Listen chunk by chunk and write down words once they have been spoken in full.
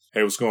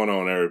Hey, what's going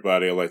on,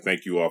 everybody? I'd like to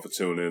thank you all for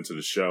tuning into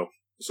the show.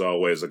 As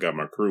always, I got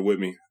my crew with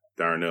me,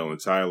 Darnell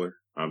and Tyler.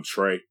 I'm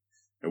Trey,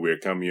 and we are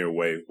coming your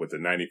way with the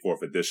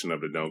 94th edition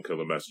of the Don't Kill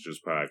the Messengers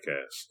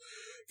podcast.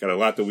 Got a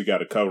lot that we got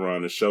to cover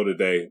on the show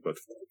today, but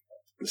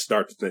to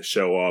start the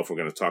show off, we're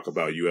going to talk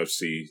about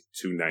UFC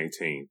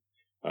 219.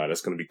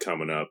 That's going to be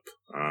coming up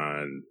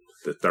on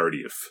the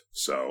 30th.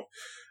 So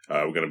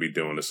we're going to be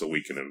doing this a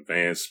week in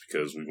advance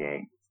because we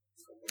won't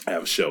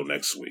have a show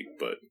next week,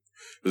 but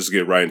let's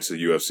get right into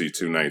UFC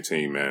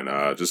 219, man.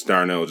 Just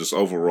Darnell, just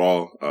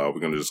overall, we're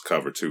going to just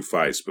cover two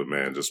fights, but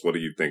man, just what do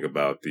you think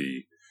about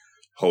the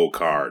whole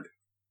card?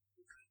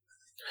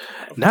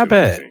 Not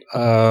bad.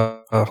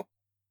 I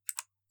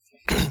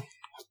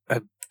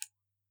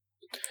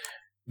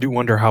do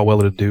wonder how well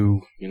it'll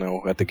do,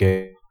 at the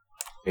gate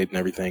and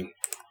everything.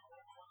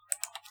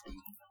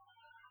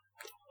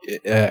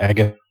 I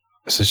guess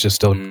it's just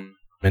still a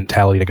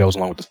mentality that goes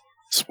along with the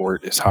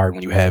sport. It's hard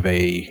when you have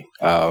a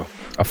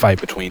fight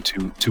between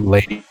two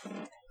ladies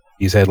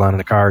headlining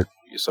the card,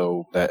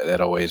 so that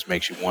always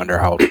makes you wonder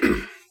how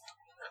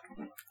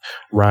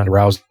Ronda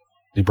Rousey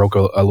broke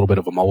a little bit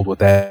of a mold with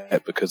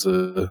that because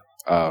of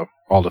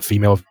all the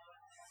female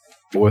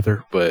with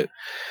her, but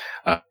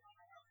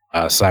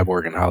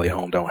Cyborg and Holly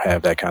Holm don't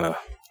have that kind of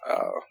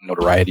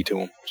notoriety to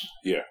them.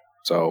 Yeah.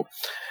 So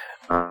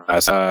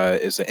it's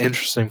an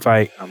interesting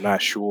fight. I'm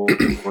not sure,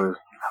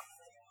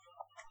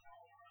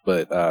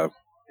 but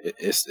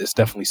it's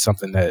definitely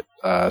something that,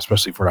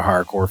 especially for the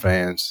hardcore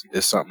fans,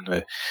 is something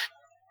to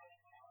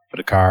put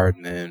a card.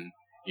 And then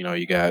you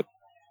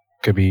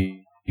could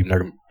be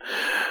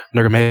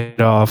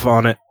Nurmagomedov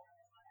on it,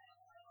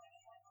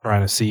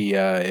 trying to see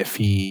if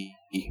he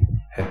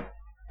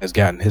has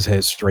gotten his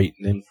head straight.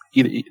 And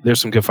then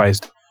there's some good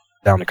fights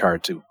down the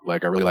card too.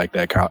 Like I really like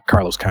that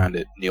Carlos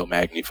Condit Neil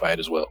Magny fight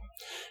as well.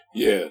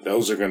 Yeah,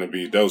 those two are going to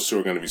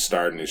be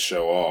starting this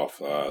show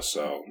off.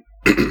 So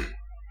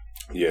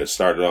yeah, it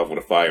started off with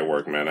a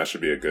firework, man. That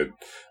should be a good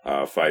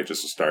fight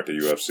just to start the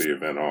UFC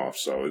event off.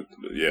 So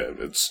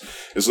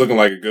it's looking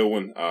like a good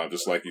one.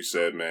 Just like you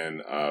said,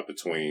 man,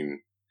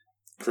 between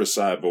Chris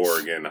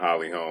Cyborg and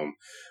Holly Holm.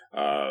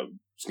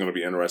 It's going to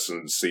be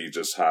interesting to see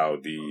just how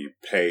the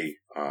pay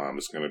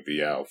is going to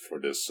be out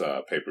for this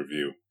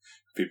pay-per-view.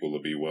 People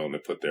will be willing to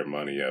put their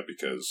money up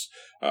because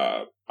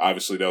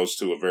obviously those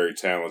two are very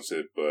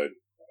talented, but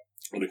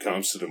when it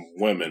comes to the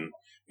women,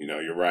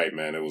 you're right,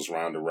 man. It was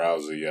Ronda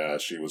Rousey.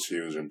 She was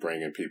huge in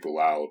bringing people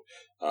out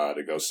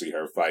to go see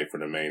her fight for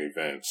the main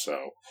event.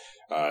 So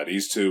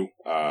these two,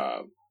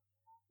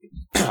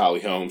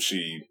 Holly Holm,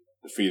 she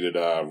defeated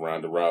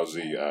Ronda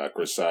Rousey.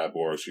 Chris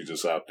Cyborg, she's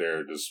just out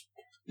there just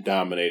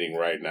dominating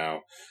right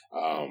now.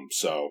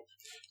 So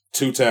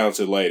two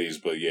talented ladies,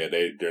 but yeah,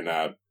 they're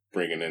not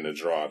bringing in the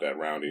draw that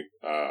Rousey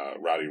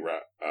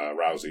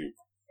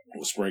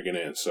was bringing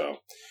in.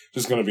 So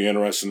just going to be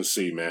interesting to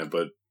see, man.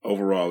 But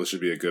overall, it should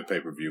be a good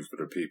pay-per-view for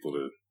the people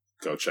to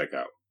go check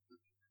out.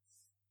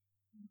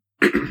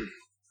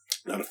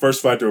 Now, the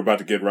first fight that we're about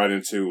to get right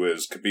into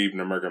is Khabib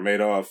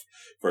Nurmagomedov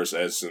versus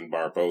Edson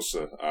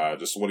Barbosa.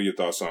 Just what are your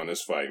thoughts on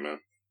this fight,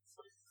 man?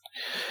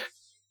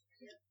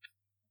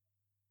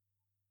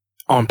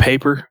 On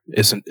paper,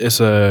 it's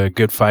a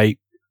good fight.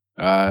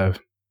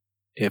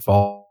 If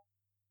all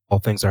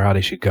things are how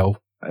they should go,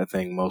 I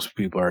think most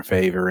people are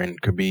favoring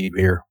Khabib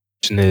here.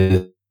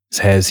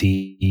 Has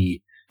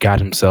he got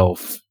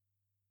himself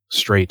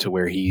straight to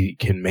where he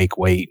can make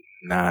weight,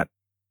 not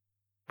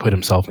put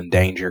himself in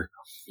danger?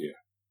 Yeah.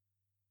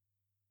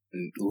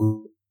 And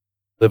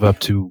live up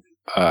to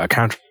a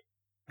contract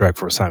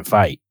for a signed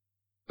fight.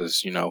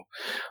 Because,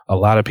 a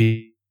lot of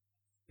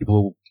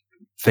people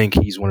think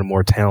he's one of the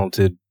more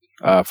talented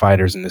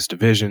fighters in this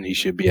division. He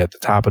should be at the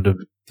top of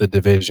the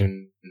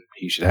division.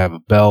 He should have a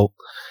belt.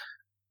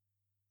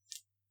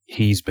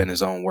 He's been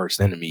his own worst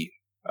enemy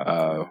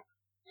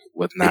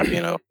with not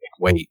being able to make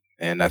weight.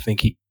 And I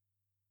think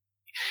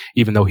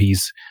even though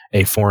he's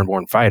a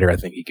foreign-born fighter, I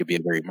think he could be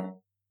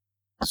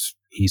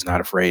he's not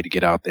afraid to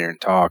get out there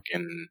and talk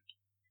and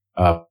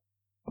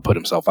put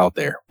himself out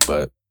there.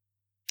 But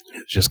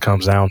it just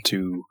comes down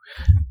to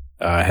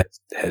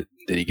did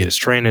he get his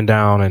training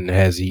down, and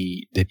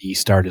did he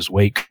start his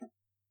weight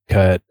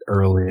cut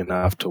early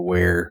enough to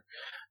where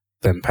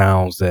them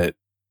pounds that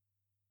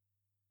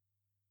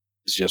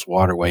it's just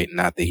water weight,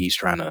 not that he's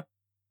trying to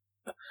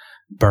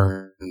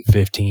burn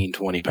 15,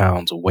 20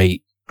 pounds of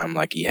weight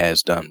like he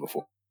has done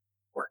before.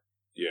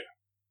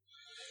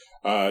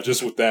 Yeah.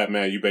 Just with that,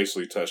 man, you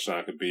basically touched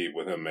on Khabib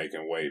with him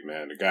making weight,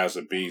 man. The guy's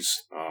a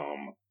beast.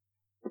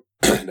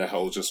 That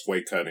whole just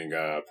weight cutting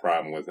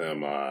problem with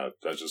him,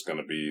 that's just going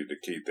to be the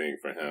key thing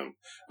for him.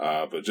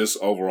 But just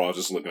overall,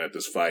 just looking at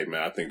this fight,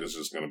 man, I think this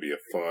is going to be a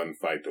fun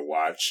fight to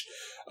watch.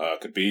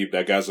 Khabib,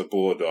 that guy's a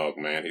bulldog,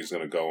 man. He's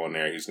going to go in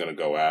there. He's going to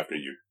go after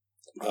you.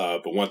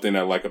 But one thing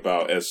I like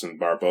about Edson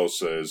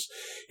Barbosa is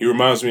he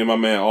reminds me of my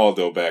man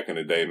Aldo back in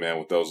the day, man,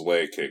 with those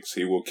leg kicks.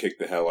 He will kick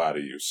the hell out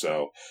of you.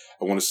 So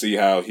I want to see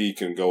how he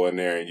can go in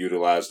there and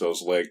utilize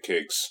those leg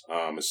kicks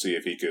and see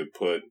if he could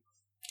put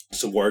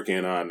some work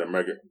in on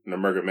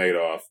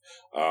Nurmagomedov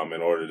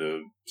in order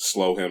to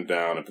slow him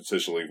down and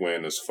potentially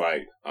win this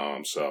fight.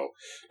 So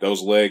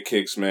those leg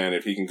kicks, man,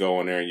 if he can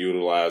go in there and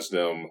utilize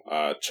them,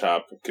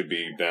 chop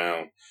Khabib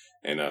down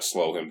and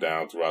slow him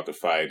down throughout the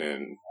fight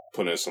and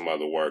put in some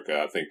other work,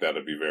 I think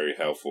that'll be very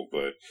helpful.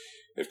 But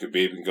if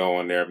Khabib can go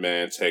in there,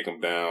 man, take him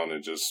down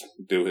and just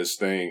do his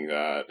thing,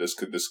 this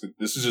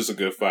is just a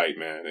good fight,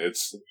 man.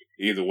 It's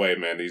either way,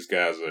 man. These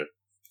guys are.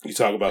 You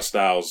talk about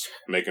styles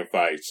making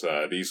fights.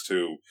 These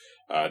two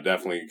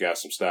definitely got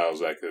some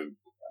styles that could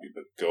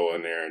go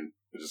in there and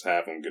just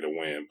have them get a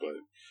win. But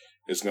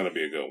it's going to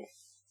be a good one.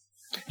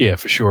 Yeah,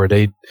 for sure.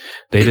 They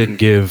didn't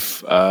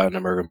give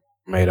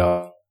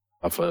Nurmagomedov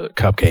a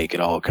cupcake at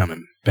all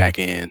coming back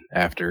in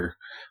after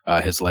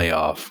his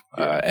layoff.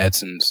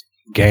 Edson's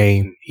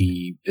game.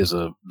 He is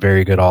a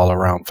very good all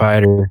around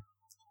fighter.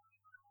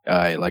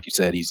 Like you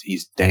said,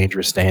 he's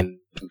dangerous, standing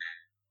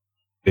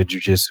good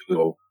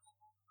jiu-jitsu.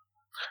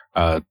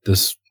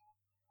 This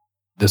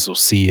will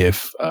see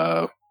if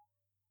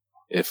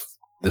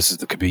this is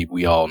the Khabib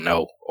we all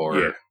know,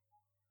 or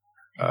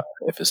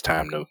if it's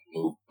time to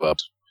move up.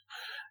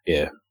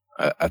 Yeah,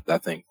 I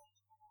think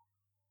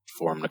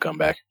for him to come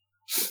back.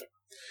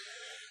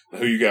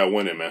 Who you got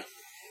winning, man?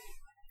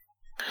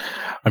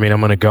 I mean,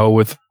 I'm going to go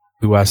with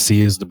who I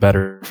see as the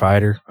better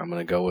fighter. I'm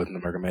going to go with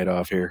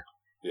Nurmagomedov here.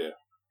 Yeah,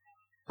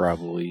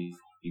 probably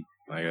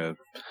like a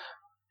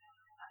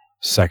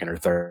second or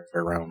third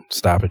round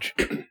stoppage.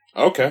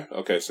 Okay.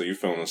 So you're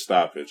feeling a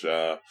stoppage.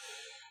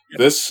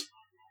 This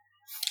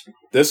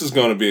is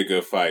going to be a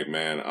good fight,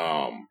 man.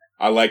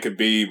 I like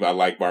Khabib. I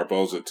like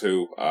Barboza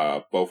too.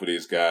 Both of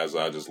these guys,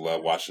 I just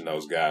love watching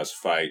those guys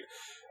fight.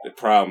 The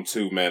problem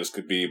too, man, is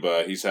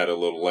Khabib. He's had a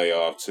little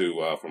layoff too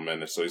for a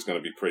minute, so he's going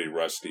to be pretty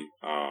rusty.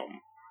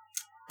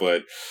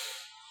 But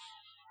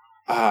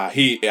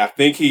I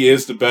think he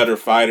is the better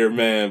fighter,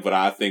 man. But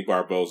I think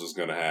Barboza's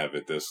going to have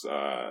it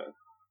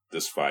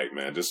this fight,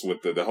 man. Just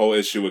with the whole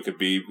issue with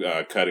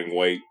Khabib cutting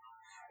weight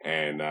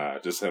and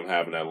just him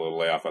having that little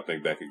layoff, I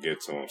think that could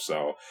get to him.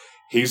 So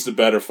he's the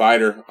better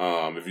fighter.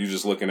 If you're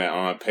just looking at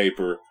on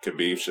paper,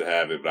 Khabib should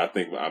have it, but I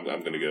think I'm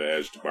going to get an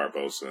edge to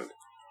Barboza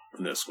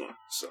in this one.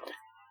 So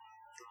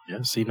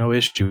yeah, see, no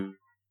issue.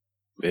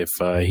 If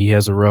he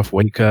has a rough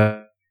weight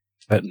cut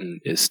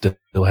and is still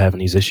having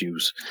these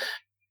issues,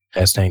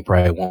 Mustang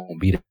probably won't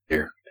be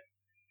there.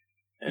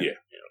 And,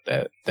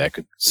 that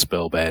could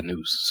spell bad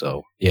news.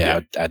 So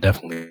I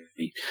definitely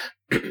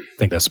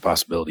think that's a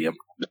possibility. I'm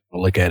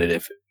gonna look at it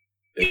if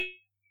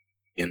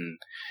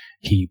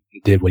he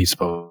did what he's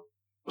supposed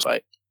to.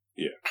 Like.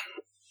 Yeah.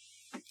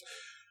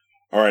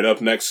 All right,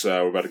 up next,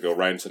 we're about to go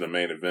right into the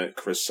main event.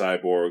 Cris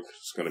Cyborg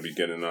is going to be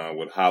getting on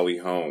with Holly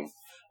Holm.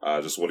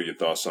 Just what are your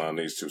thoughts on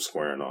these two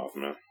squaring off,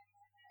 man?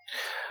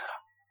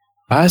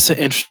 It's an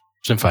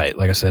interesting fight.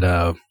 Like I said,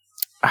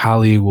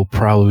 Holly will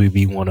probably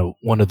be one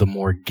of the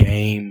more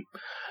game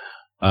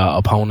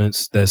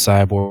opponents that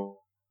Cyborg.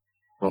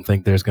 I don't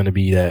think there's going to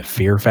be that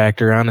fear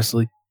factor,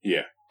 honestly.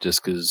 Yeah.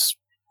 Just because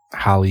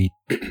Holly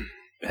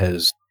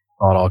has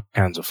fought all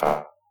kinds of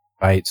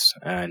fights,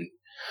 and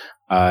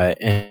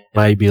it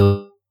might be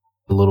a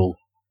little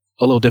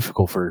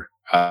difficult for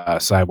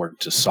Cyborg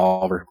to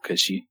solve her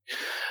because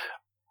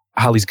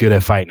Holly's good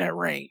at fighting at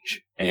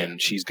range,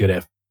 and she's good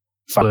at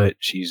foot.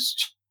 She's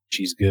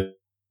good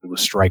with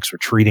strikes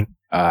retreating.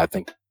 I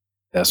think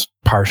that's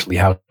partially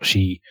how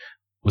she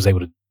was able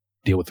to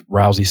deal with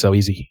Rousey so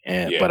easy.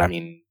 But I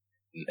mean,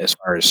 as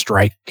far as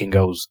striking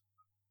goes,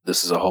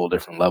 this is a whole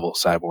different level.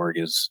 Cyborg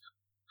is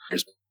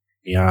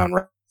beyond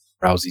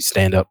Rousey's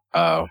stand up,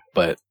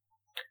 but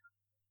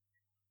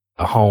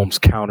Holmes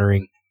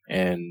countering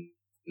and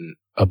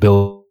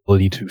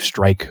ability to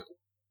strike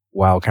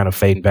while kind of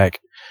fading back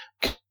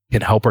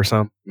can help her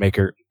some, make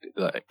her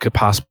could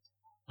possibly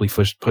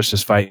push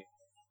this fight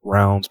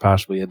rounds,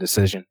 possibly a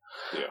decision.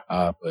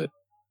 But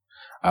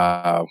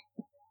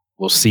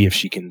we'll see if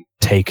she can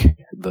take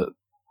the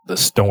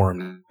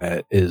storm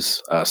that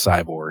is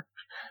Cyborg,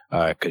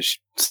 because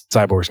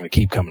Cyborg's going to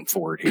keep coming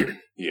forward here.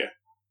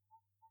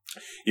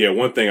 Yeah,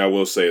 one thing I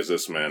will say is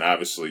this, man.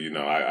 Obviously,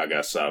 I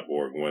got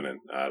Cyborg winning.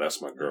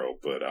 That's my girl.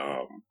 But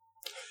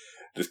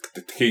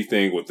the key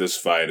thing with this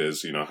fight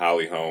is,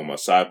 Holly Holm,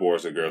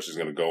 Cyborg's a girl. She's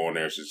going to go in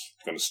there. She's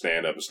going to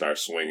stand up and start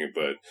swinging.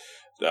 But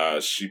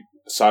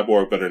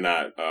Cyborg better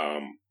not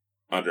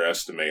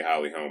underestimate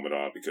Holly Holm at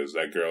all, because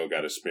that girl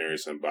got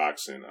experience in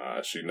boxing.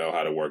 She know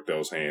how to work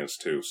those hands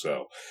too.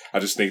 So I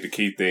just think the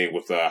key thing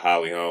with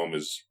Holly Holm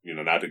is,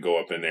 not to go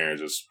up in there and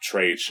just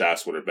trade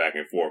shots with her back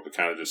and forth, but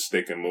kind of just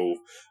stick and move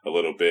a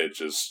little bit.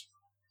 Just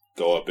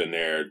go up in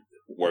there,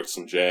 work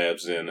some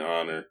jabs in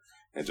on her,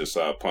 and just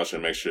punch her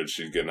and make sure that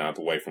she's getting out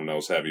the way from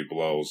those heavy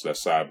blows that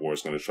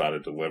Cyborg's going to try to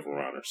deliver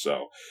on her.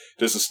 So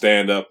just a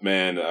stand-up,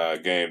 man,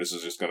 game. This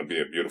is just going to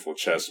be a beautiful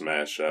chess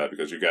match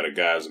because you got a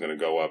guy who's going to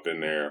go up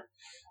in there,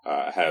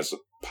 has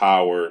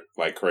power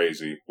like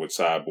crazy with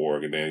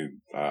Cyborg, and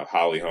then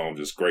Holly Holm,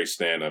 just great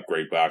stand-up,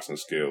 great boxing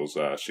skills.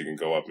 She can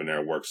go up in there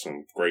and work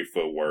some great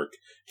footwork,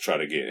 try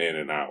to get in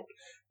and out.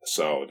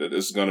 So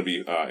this is going to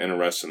be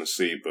interesting to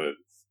see, but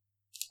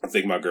I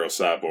think my girl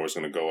Cyborg is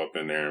going to go up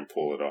in there and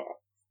pull it off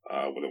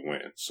with a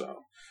win.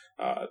 So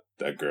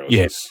that girl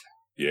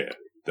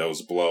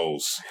those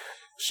blows,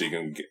 she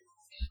can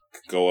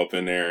go up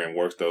in there and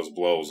work those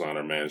blows on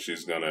her, man.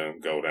 She's going to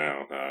go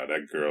down.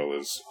 That girl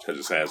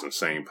just has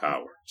insane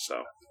power.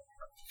 So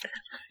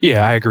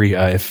yeah, I agree.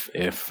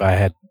 If I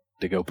had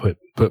to go put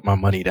my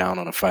money down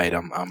on a fight,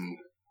 I'm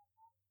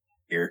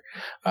here.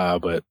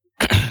 But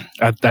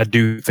I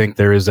do think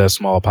there is that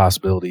small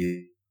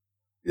possibility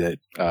that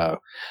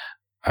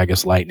I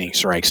guess lightning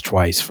strikes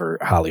twice for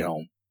Holly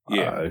Holm.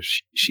 Yeah,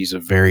 she's a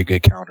very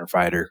good counter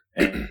fighter,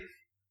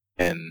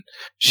 and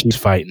she's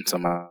fighting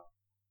somebody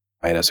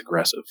that's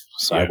aggressive.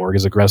 Cyborg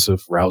is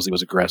aggressive. Rousey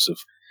was aggressive,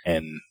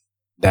 and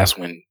that's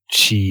when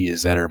she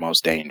is at her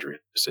most dangerous.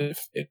 If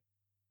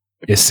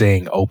it's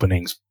seeing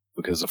openings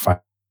because the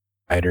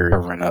fighter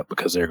covering up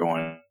because they're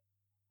going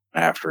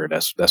after it,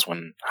 that's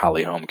when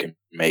Holly Holm can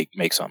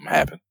make something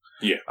happen.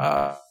 Yeah.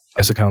 I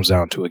guess it comes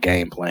down to a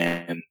game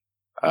plan.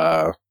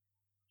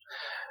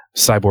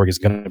 Cyborg is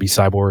going to be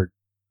Cyborg,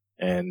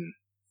 and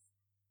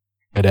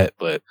that,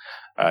 but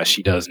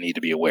she does need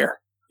to be aware.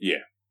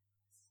 Yeah,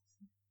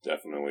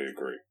 definitely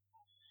agree.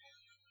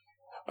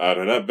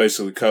 That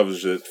basically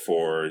covers it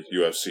for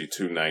UFC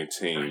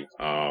 219.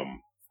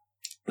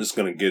 Just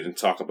going to get and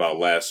talk about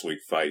last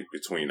week's fight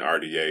between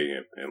RDA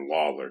and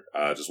Lawler.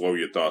 Just what were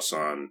your thoughts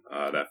on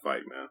that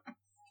fight, man?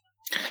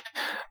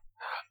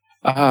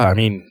 I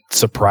mean,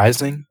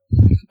 surprising,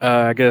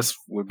 I guess,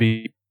 would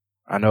be,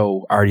 I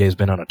know RDA's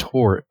been on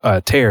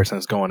a tear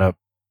since going up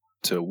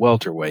to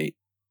welterweight.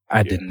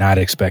 I did not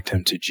expect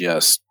him to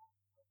just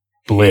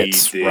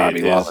blitz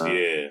Robbie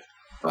Lawler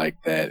like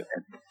that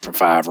for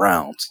 5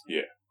 rounds.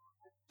 Yeah.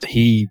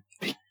 He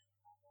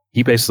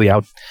basically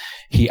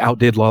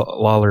outdid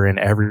Lawler in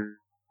every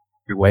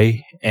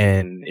way,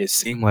 and it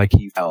seemed like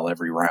he fell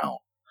every round.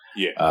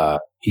 Yeah.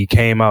 He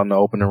came out in the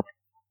opening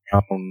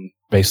round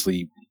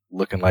basically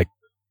looking like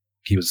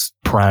he was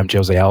prime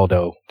Jose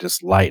Aldo,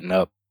 just lighting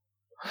up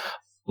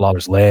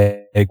Lawler's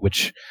leg,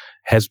 which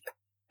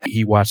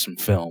he watched some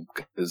film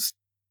because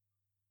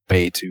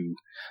to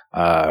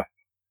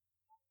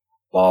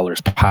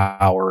Lawler's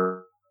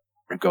power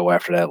and go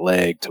after that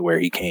leg to where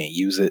he can't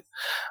use it.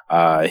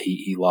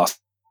 He lost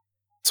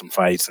some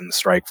fights in the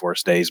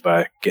Strikeforce days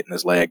by getting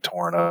his leg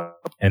torn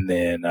up, and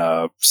then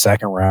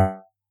second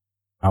round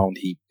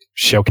he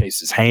showcased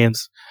his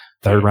hands.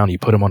 Third round he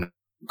put him on the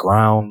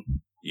ground.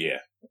 Yeah,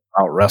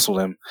 out wrestled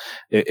him.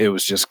 It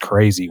was just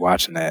crazy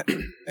watching that,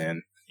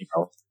 and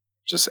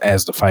just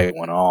as the fight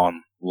went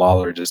on,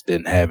 Lawler just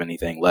didn't have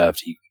anything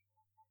left. He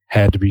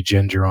had to be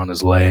ginger on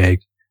his leg,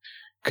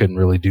 couldn't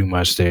really do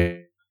much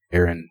there,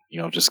 and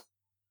just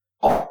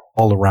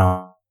all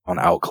around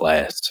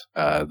outclassed.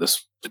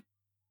 This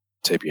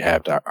tip you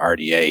have to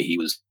RDA. He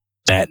was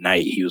that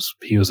night. He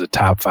was a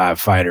top 5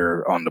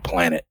 fighter on the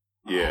planet.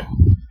 Yeah.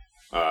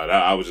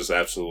 I was just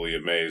absolutely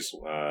amazed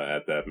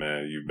at that,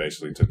 man. You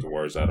basically took the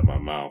words out of my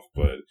mouth.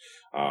 But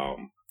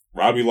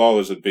Robbie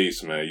Lawler's a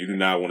beast, man. You do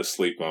not want to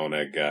sleep on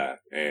that guy.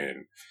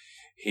 And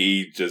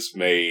he just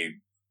made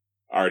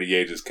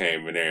RDA just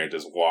came in there and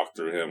just walked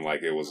through him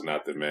like it was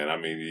nothing, man. I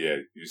mean, yeah,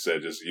 you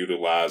said just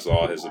utilize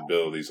all his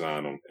abilities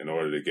on him in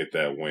order to get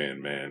that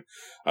win, man.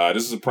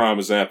 This is a prime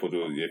example,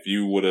 dude. If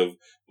you would have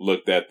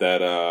looked at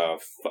that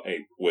fight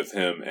with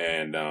him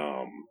and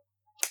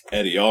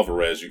Eddie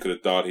Alvarez, you could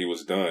have thought he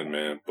was done,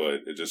 man.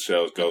 But it just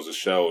goes to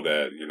show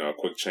that, a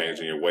quick change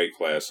in your weight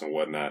class and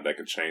whatnot, that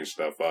can change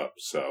stuff up.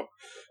 So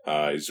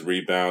he's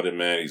rebounding,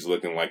 man. He's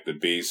looking like the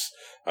beast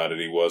that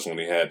he was when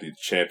he had the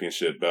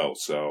championship belt.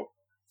 So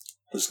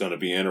it's going to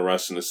be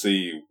interesting to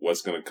see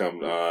what's going to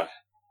come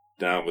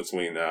down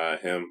between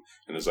him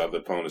and his other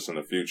opponents in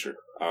the future.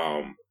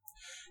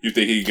 You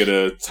think he get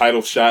a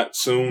title shot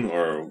soon,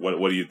 or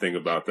what do you think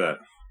about that?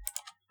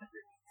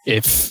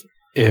 If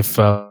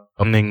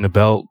owning the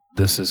belt,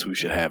 this is who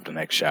should have the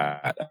next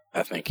shot.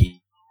 I think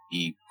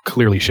he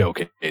clearly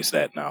showcased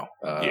that now.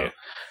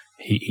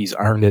 He's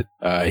earned it.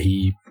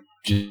 He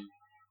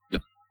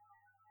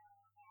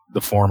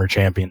the former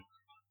champion.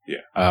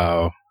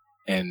 Yeah.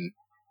 And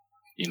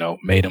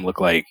made him look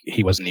like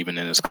he wasn't even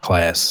in his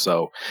class.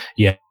 So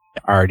yeah,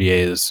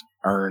 RDA has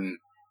earned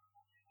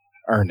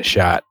a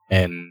shot.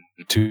 And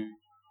to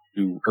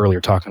earlier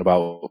talking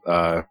about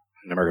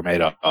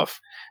Nurmagomedov,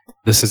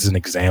 this is an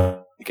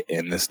example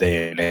in this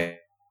day and age.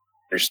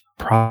 There's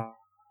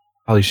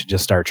probably should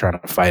just start trying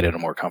to fight at a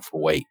more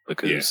comfortable weight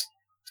because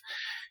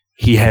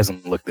he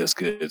hasn't looked this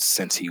good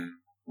since he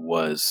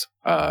was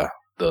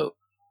the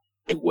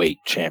weight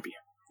champion.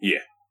 Yeah.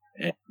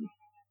 And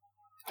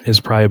it's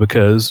probably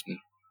because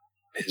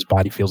his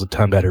body feels a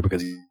ton better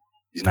because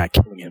he's not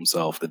killing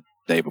himself the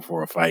day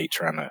before a fight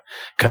trying to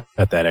cut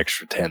that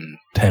extra 10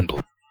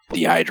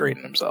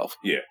 dehydrating himself.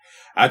 Yeah.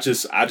 I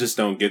just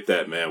don't get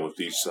that, man, with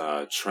these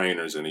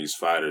trainers and these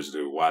fighters,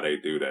 dude, why they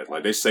do that.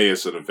 Like, they say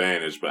it's an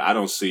advantage, but I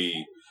don't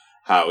see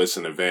how it's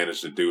an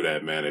advantage to do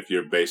that, man, if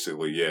you're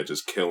basically,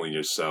 just killing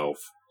yourself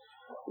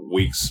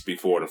weeks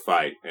before the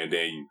fight, and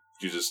then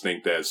you just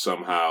think that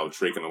somehow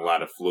drinking a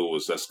lot of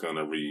fluids, that's going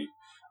to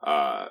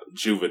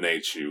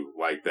juvenate you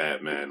like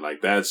that, man.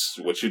 Like that's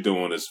what you're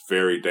doing is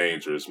very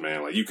dangerous,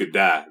 man. Like you could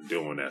die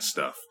doing that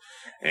stuff.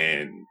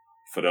 And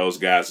for those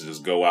guys to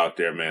just go out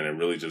there, man, and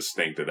really just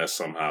think that that's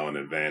somehow an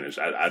advantage,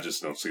 I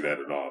just don't see that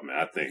at all, man.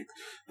 I think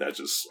that's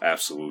just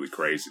absolutely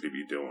crazy to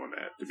be doing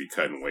that, to be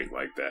cutting weight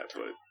like that.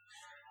 But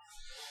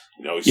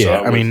you know,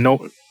 yeah, I mean,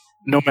 no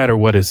matter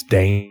what is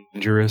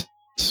dangerous,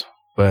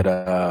 but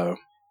as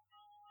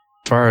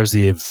far as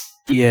it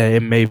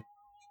may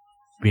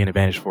be an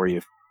advantage for you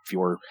if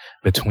you're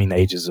between the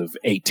ages of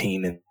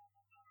 18 and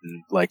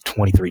like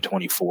 23,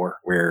 24,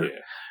 where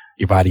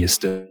your body is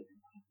still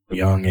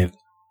young and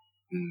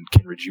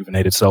can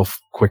rejuvenate itself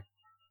quicker.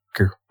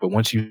 But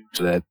once you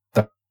to that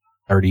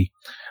 30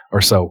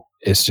 or so,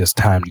 it's just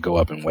time to go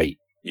up in weight.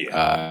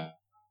 Yeah.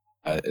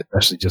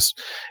 Especially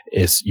just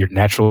it's your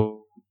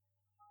natural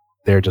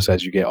there just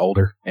as you get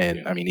older.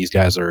 And I mean, these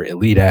guys are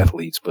elite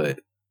athletes, but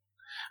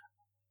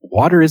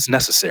water is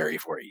necessary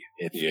for you.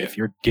 If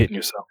you're getting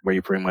yourself where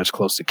you're pretty much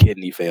close to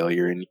kidney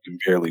failure and you can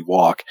barely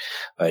walk,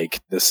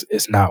 like this,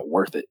 it's not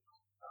worth it.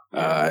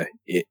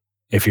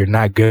 If you're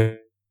not good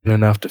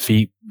enough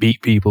to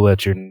beat people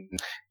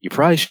you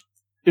probably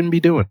shouldn't be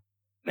doing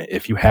it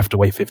if you have to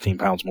weigh 15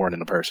 pounds more than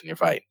the person you're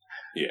fighting.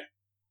 Yeah.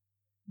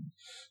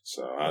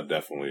 So I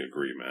definitely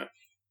agree, man.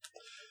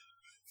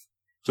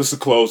 Just to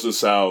close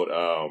this out,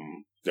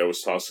 there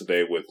was talks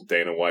today with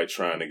Dana White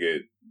trying to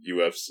get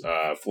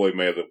Floyd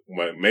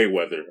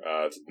Mayweather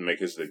to make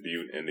his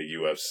debut in the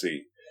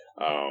UFC.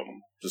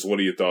 Just what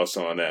are your thoughts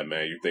on that,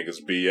 man? You think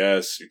it's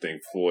BS? You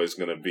think Floyd's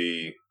going to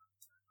be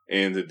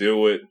in to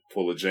do it,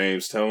 pull a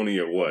James Toney,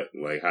 or what?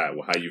 Like,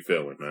 how you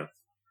feeling, man?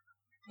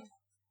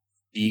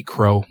 Eat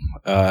crow.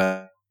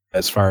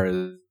 As far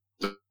as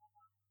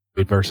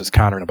versus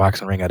Conor in a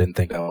boxing ring, I didn't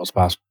think that was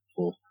possible.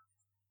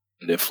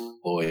 And if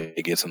Floyd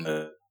gets in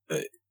the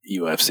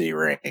UFC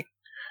ring,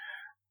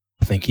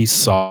 I think he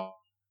saw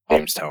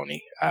James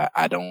Toney.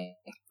 I don't.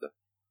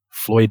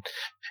 Floyd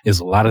is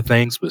a lot of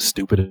things, but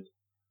stupid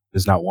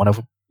is not one of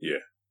them. Yeah.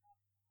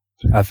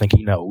 I think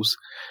he knows.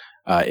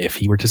 If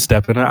he were to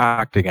step in an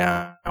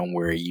octagon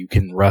where you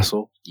can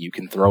wrestle, you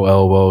can throw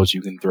elbows,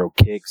 you can throw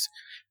kicks,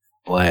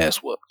 ass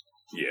whoop.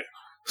 Yeah.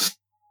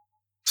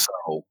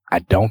 So I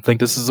don't think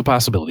this is a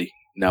possibility.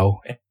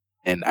 No.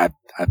 And I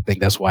think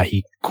that's why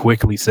he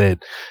quickly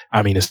said,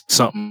 I mean, it's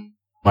something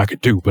I could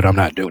do, but I'm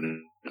not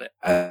doing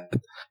it.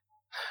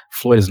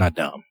 Floyd is not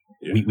dumb.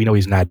 Yeah. We know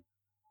he's not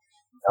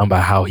dumb by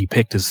how he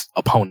picked his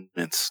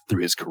opponents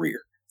through his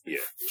career. Yeah.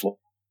 Floyd,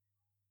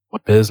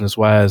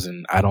 business-wise,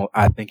 and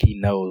I think he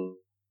knows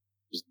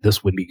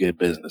this would be good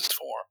business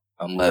for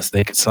him unless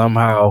they could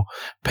somehow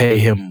pay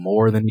him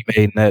more than he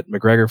made in that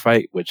McGregor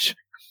fight, which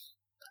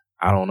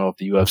I don't know if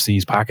the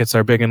UFC's pockets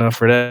are big enough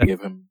for that to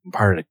give him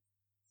part of it.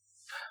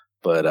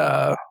 But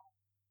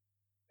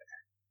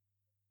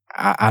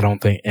I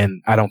don't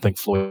think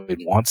Floyd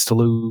wants to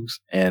lose,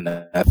 and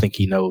I think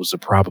he knows the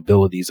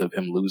probabilities of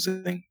him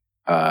losing.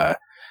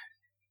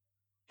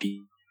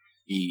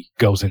 He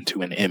goes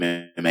into an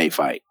MMA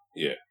fight.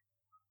 Yeah.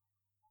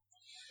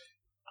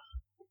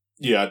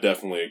 Yeah, I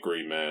definitely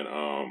agree, man.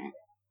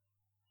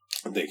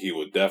 I think he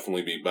would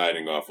definitely be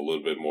biting off a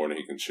little bit more than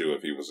he can chew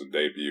if he was to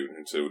debut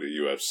into the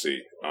UFC.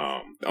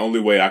 The only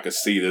way I could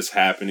see this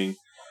happening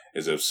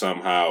is if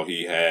somehow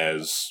he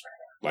has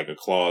like a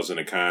clause in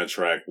the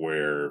contract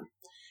where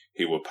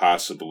he would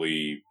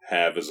possibly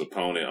have his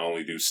opponent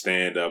only do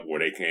stand-up where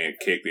they can't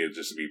kick, they'd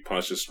just be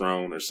punches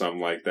thrown or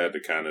something like that to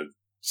kind of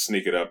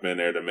sneak it up in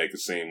there to make it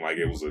seem like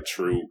it was a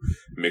true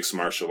mixed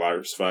martial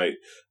arts fight.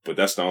 But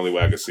that's the only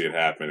way I could see it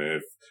happen.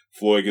 If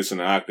Floyd gets in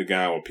the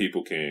octagon where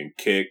people can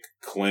kick,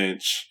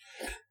 clinch,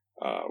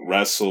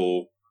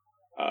 wrestle,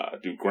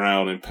 do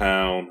ground and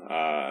pound,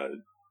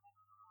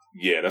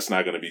 that's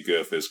not going to be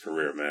good for his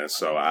career, man.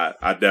 So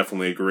I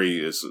definitely agree.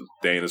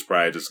 Dana's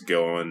probably just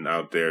going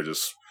out there,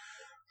 just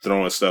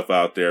throwing stuff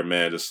out there,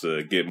 man, just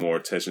to get more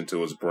attention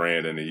to his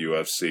brand in the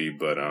UFC.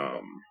 But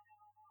I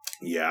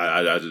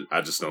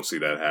just don't see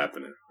that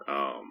happening.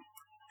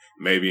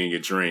 Maybe in your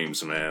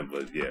dreams, man,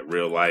 but yeah,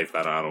 real life,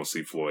 I don't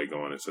see Floyd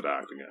going into the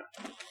octagon.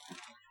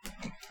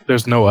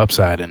 There's no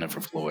upside in it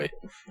for Floyd.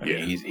 I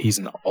mean, he's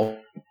an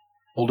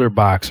older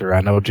boxer. I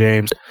know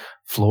James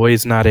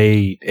Floyd's not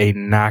a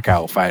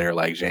knockout fighter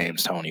like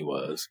James Toney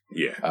was.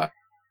 Yeah,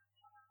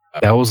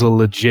 that was a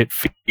legit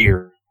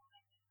fear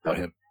of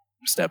him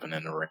stepping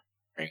in the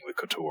ring with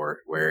Couture,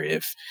 where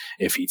if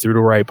he threw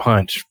the right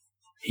punch,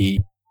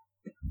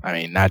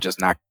 not just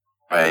knock,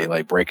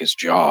 like break his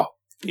jaw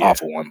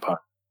off of one punch.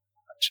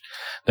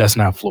 That's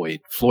not Floyd.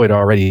 Floyd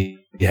already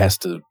has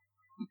to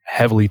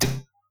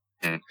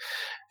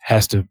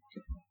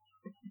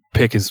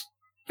pick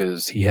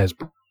because he has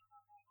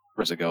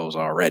as it goes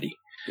already.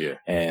 Yeah,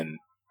 and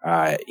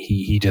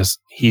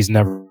he's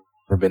never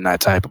been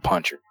that type of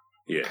puncher.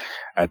 Yeah,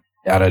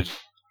 out of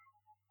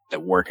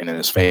working in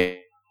his face.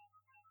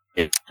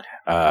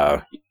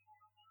 Like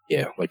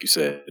you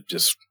said,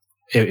 just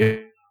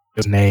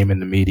his name in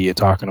the media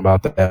talking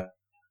about that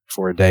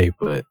for a day,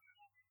 but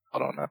I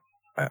don't know.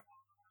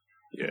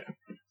 Yeah.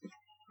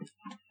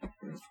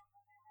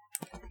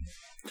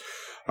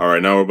 All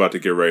right, now we're about to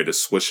get ready to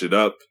switch it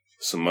up.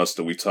 So much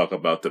that we talk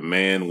about the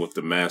man with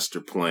the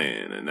master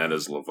plan, and that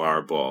is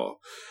LeVar Ball.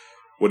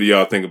 What do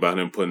y'all think about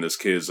him putting his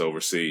kids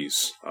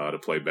overseas to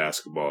play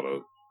basketball,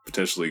 to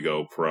potentially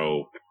go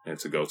pro and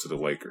to go to the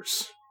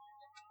Lakers?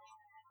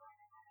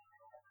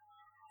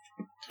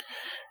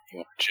 You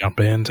want to jump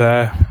in,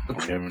 Ty?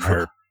 I haven't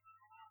heard.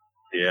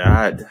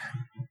 Yeah,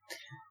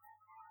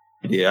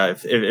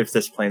 if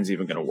this plan's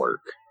even going to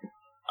work.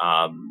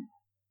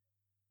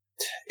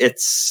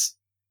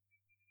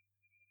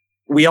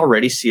 We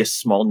already see a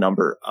small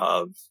number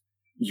of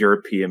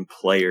European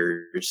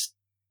players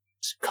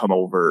come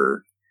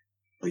over,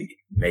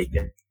 make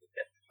it.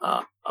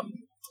 I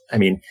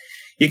mean,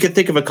 you could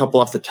think of a couple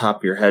off the top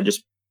of your head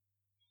just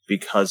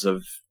because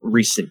of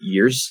recent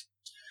years,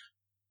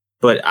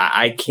 but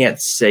I can't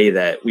say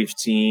that we've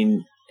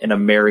seen an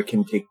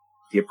American take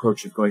the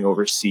approach of going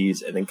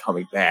overseas and then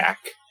coming back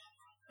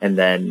and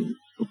then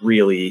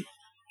really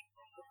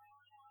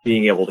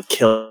being able to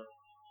kill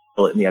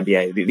it in the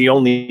NBA. The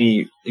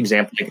only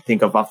example I can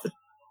think of off the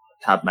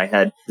top of my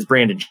head is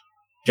Brandon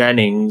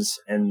Jennings,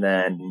 and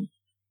then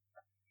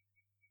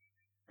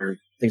I think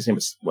his name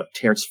was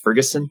Terrence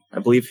Ferguson. I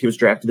believe he was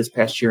drafted this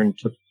past year and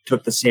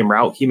took the same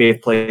route. He may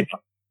have played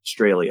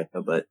Australia,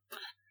 but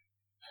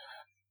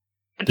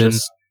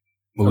didn't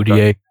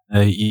Moutier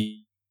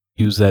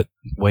use that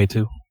way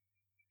too?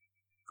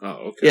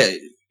 Oh, okay.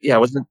 He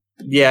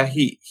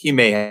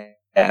may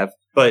have,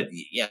 but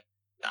yeah,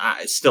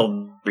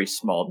 still very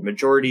small. The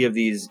majority of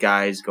these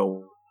guys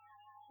go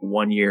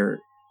 1 year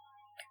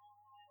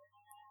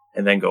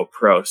and then go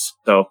pro.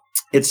 So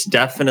it's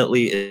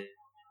definitely a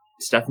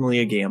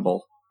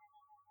gamble.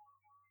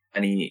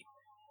 Any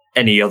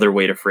other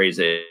way to phrase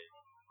it,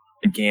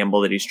 a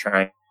gamble that he's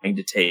trying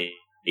to take.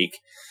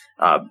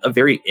 A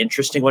very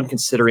interesting one,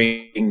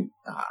 considering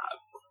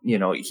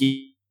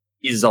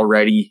he's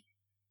already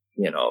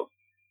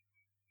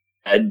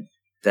said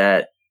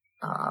that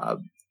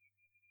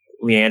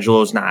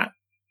LiAngelo's not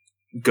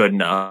good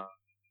enough.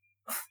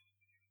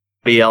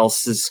 Everybody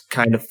else is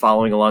kind of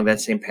following along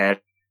that same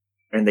pattern,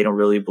 and they don't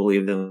really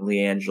believe that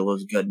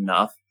LiAngelo's good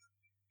enough.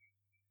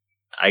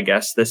 I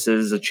guess this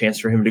is a chance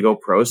for him to go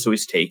pro, so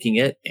he's taking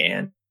it,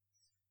 and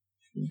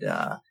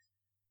I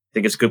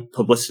think it's good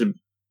publicity.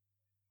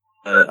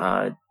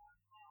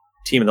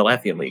 Team in the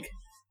Latvian league.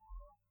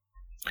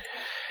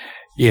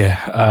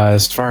 Yeah,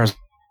 as far as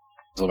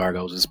LeVar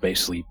goes, it's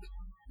basically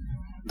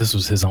this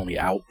was his only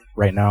out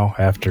right now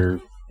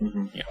after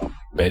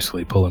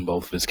basically pulling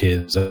both of his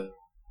kids out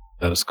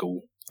of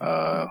school.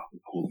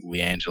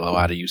 LiAngelo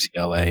out of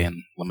UCLA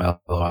and LaMelo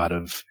out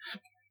of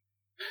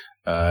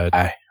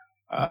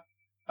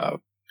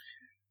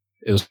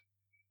it was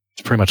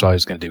pretty much all he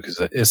was going to do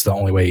because it's the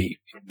only way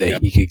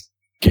that he could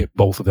get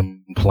both of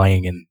them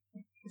playing and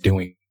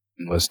doing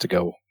was to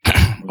go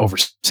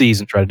overseas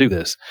and try to do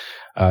this.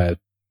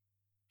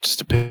 Just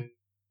to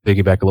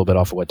piggyback a little bit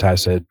off of what Ty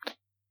said,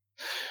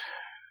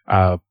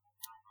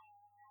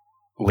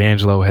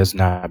 LiAngelo has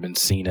not been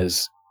seen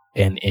as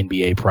an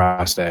NBA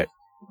prospect.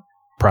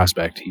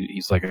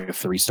 He's like a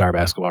 3-star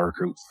basketball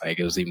recruit. Like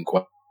it was even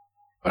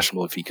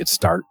questionable if he could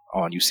start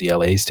on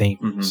UCLA's team.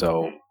 Mm-hmm.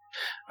 So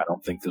I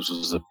don't think this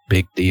was a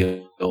big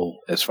deal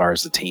as far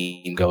as the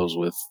team goes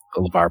with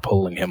LeVar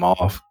pulling him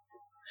off.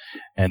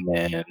 And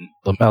then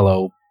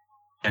LaMelo,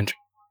 but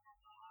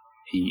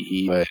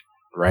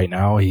right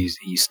now he's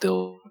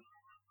still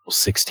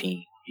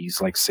 16. He's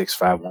like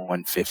 6'5",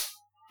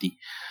 150.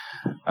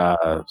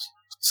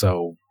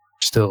 So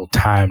still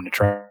time to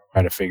try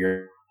to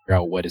figure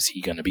out what is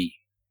he going to be.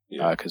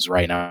 Because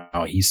right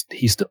now he's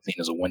still seen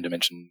as a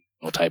one-dimensional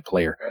type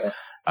player.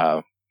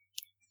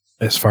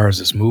 As far as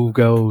this move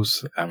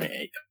goes, I mean,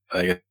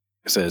 like I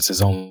said, it's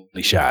his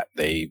only shot.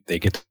 They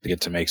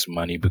get to make some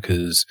money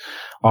because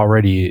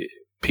already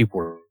it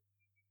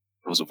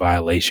was a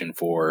violation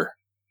for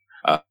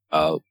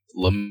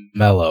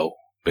LaMelo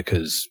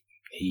because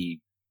he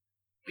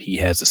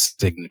has a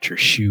signature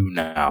shoe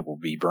now will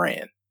be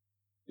brand.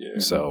 Yeah.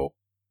 So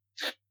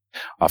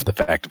off the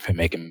fact of him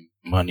making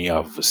money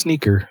off of a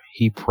sneaker,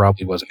 he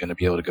probably wasn't going to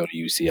be able to go to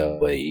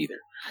UCLA either.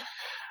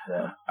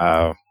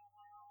 Yeah.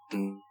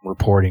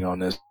 Reporting on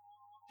this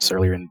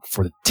earlier, and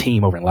for the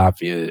team over in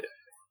Latvia,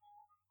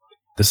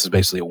 this is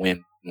basically a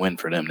win-win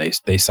for them.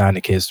 They signed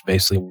the kids to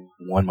basically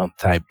 1 month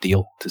type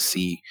deal to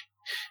see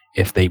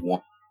if they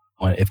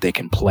if they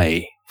can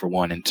play for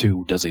 1, and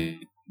 2, does it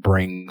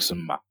bring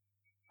some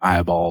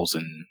eyeballs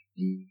and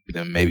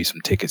then maybe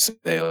some ticket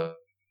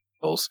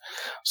sales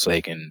so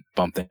they can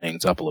bump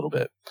things up a little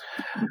bit.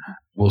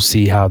 We'll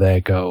see how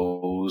that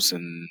goes,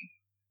 and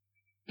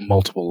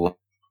multiple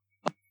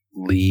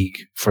league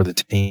for the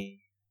team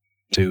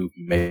to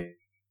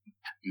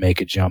make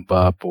a jump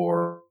up,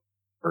 or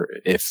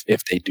if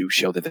they do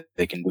show that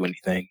they can do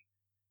anything,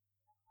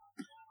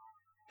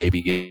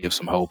 maybe give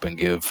some hope and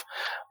give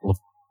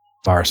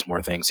LeVar some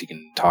more things he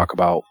can talk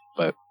about.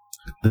 But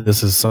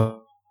this is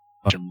something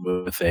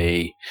with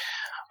a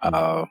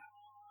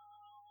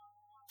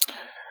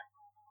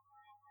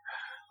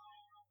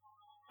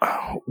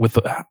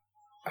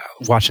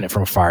watching it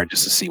from afar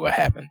just to see what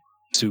happened.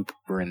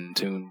 Super in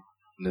tune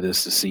to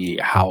this to see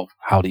how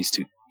these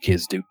two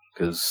kids do.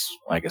 Because,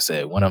 like I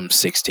said, one of them's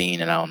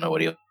 16, and I don't know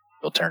what he'll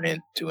turn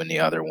into in the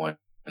other one.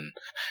 And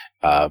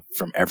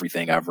from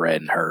everything I've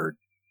read and heard,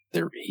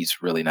 he's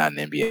really not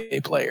an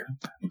NBA player.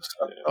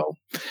 So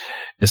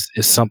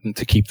it's something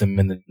to keep them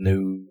in the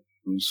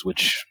news,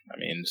 which, I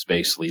mean, is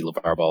basically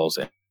LeVar Ball's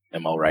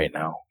MO right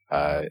now.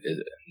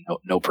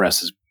 No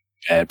press is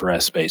bad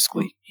press,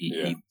 basically.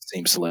 He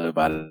seems to live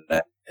out of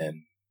that,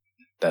 and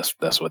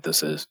that's what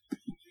this is.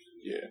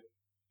 Yeah.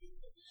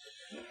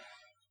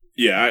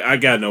 Yeah, I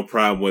got no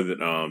problem with it.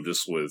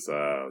 Just with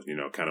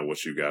kind of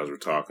what you guys were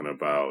talking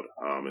about,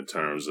 in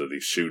terms of the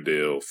shoe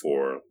deal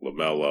for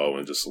LaMelo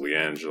and just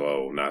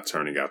LiAngelo not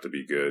turning out to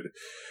be good.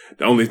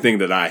 The only thing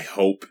that I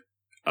hope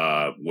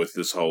with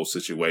this whole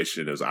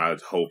situation is I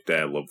hope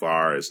that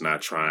LeVar is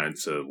not trying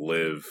to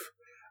live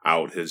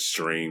out his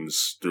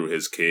dreams through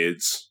his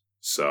kids.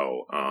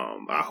 So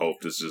I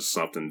hope this is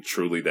something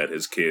truly that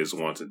his kids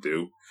want to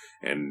do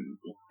and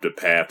the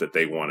path that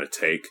they want to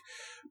take.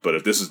 But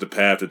if this is the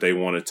path that they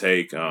want to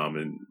take,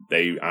 and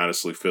they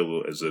honestly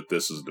feel as if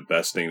this is the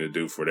best thing to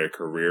do for their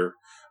career,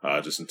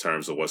 just in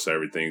terms of what's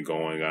everything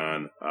going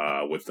on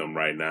with them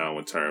right now,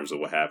 in terms of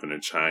what happened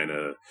in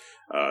China,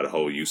 the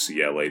whole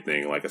UCLA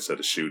thing, like I said,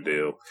 the shoe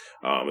deal.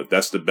 If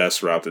that's the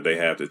best route that they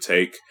have to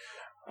take,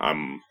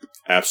 I'm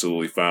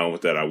absolutely fine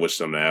with that. I wish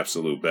them the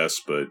absolute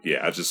best. But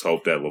yeah, I just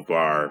hope that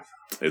LeVar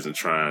isn't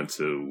trying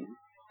to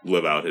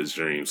live out his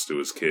dreams through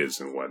his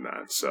kids and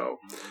whatnot. So,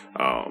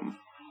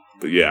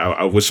 but yeah,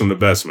 I wish him the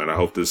best, man. I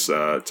hope this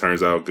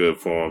turns out good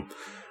for him.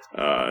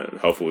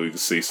 Hopefully we can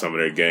see some of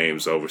their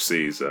games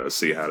overseas,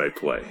 see how they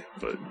play.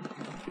 But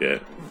yeah.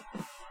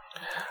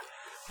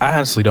 I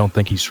honestly don't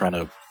think he's trying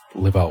to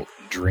live out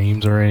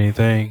dreams or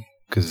anything,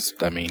 because,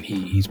 I mean,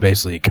 he's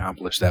basically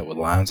accomplished that with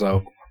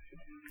Lonzo.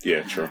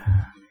 Yeah, true.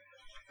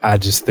 I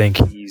just think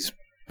he's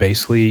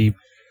basically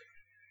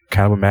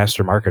kind of a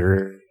master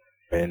marketer,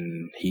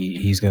 and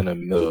he's going to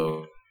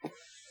move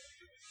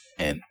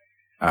in,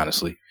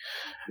 honestly.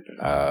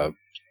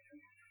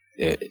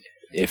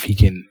 If he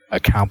can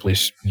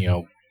accomplish,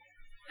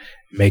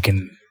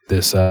 making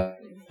this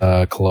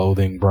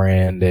clothing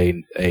brand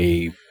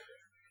a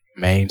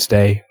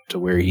mainstay to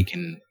where he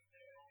can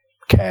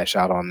cash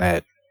out on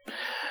that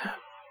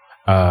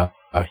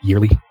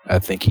yearly, I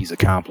think he's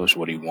accomplished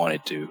what he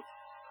wanted to.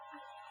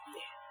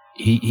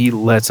 He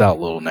lets out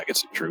little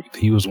nuggets of truth.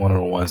 He was one of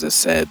the ones that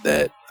said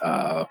that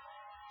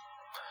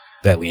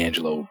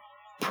LiAngelo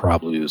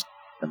probably was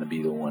going to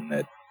be the one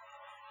that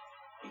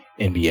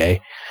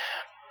NBA,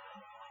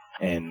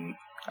 and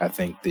I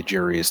think the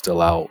jury is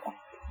still out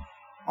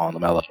on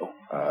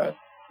LaMelo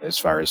as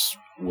far as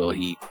will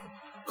he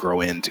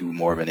grow into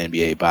more of an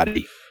NBA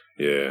body.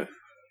 Yeah,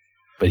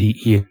 but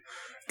he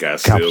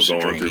got still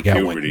going through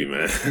puberty,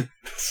 man.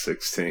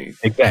 16,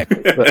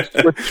 exactly.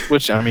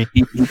 which I mean,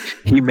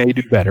 he may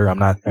do better. I'm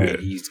not saying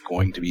he's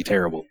going to be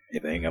terrible.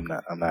 Anything. I'm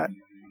not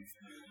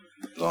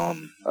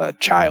a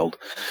child,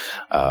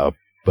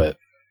 but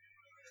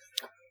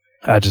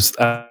I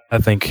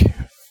think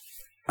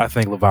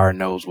LeVar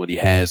knows what he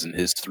has in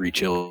his 3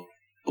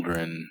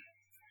 children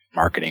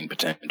marketing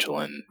potential,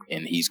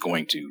 and he's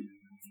going to.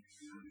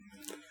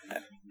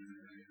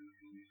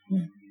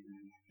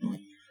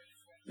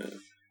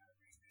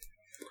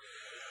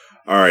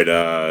 All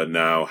right.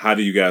 Now, how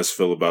do you guys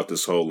feel about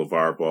this whole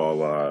LeVar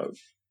Ball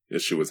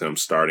issue with him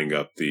starting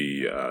up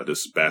the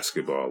this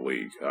basketball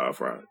league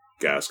for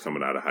guys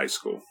coming out of high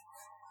school?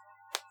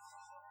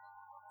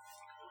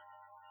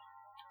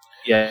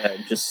 Yeah,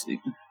 just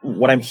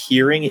what I'm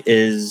hearing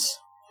is,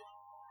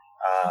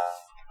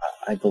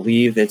 I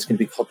believe it's going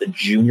to be called the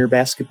Junior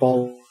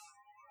Basketball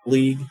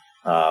League.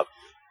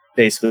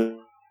 Basically,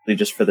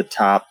 just for the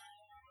top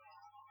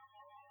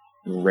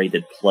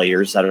rated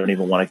players. I don't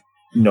even want to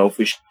know if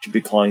we should be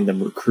calling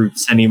them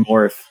recruits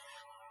anymore, if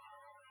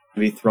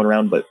be thrown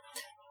around, but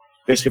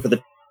basically for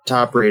the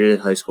top rated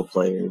high school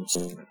players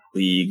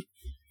league,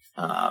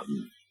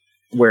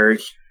 where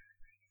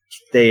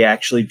they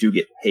actually do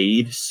get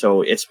paid.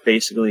 So it's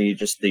basically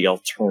just the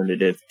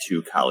alternative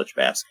to college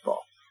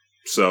basketball.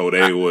 So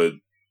they would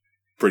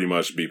pretty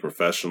much be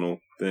professional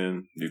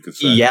then, you could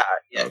say? Yeah.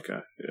 Okay,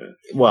 yeah.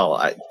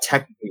 Well,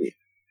 technically,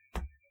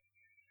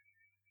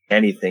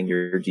 anything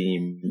you're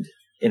deemed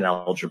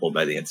ineligible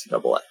by the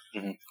NCAA.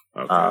 Mm-hmm.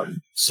 Okay.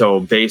 So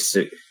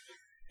basic,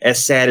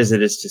 as sad as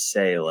it is to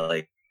say,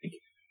 like,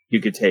 you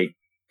could take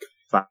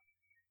class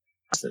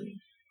and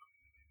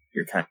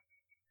you're kind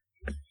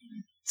of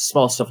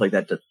small stuff like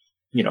that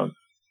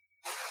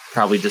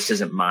probably just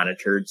isn't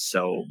monitored,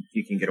 so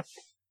you can get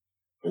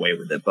away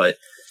with it. But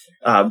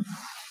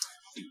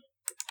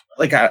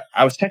like I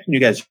was texting you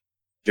guys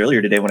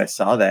earlier today when I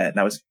saw that, and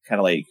I was kind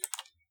of like,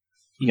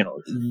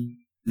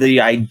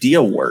 the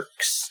idea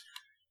works.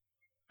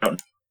 I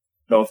don't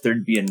know if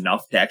there'd be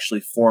enough to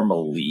actually form a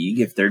league,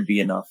 if there'd be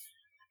enough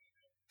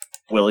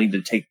willing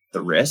to take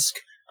the risk.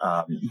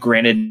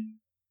 Granted,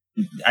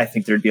 I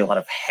think there'd be a lot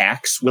of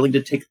hacks willing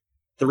to take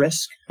the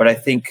risk. But I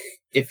think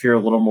if you're a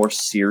little more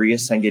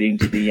serious on getting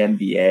to the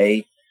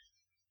NBA,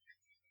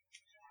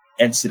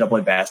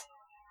 NCAA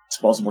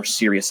basketball is a more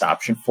serious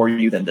option for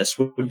you than this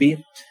would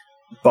be.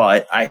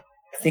 But I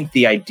think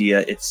the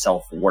idea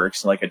itself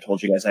works. And like I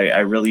told you guys, I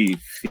really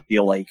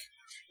feel like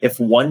if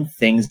one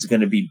thing's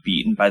going to be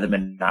beaten by the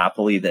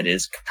monopoly that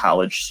is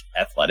college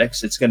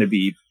athletics, it's going to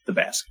be the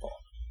basketball.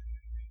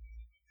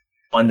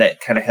 One that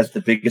kind of has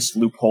the biggest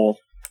loophole.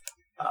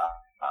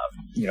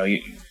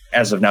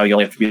 As of now, you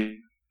only have to be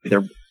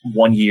there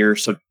 1 year,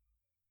 so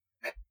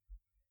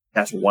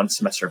that's 1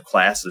 semester of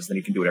classes. Then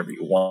you can do whatever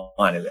you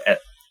want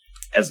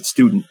as a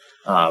student.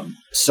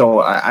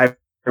 So I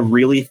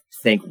really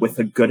think with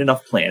a good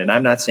enough plan, and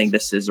I'm not saying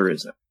this is or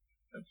isn't,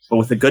 but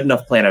with a good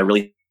enough plan, I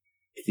really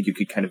think you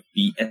could kind of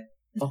beat it.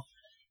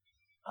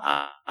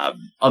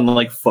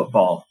 Unlike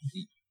football,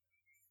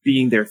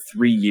 being there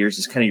 3 years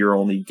is kind of your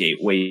only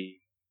gateway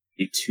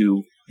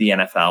to the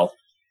NFL.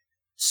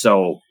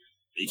 So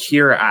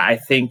here, I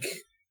think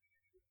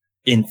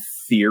in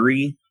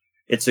theory,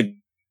 it's a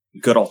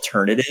good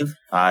alternative.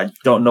 I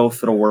don't know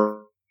if it'll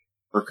work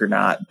or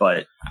not,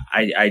 but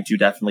I do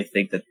definitely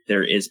think that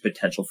there is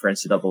potential for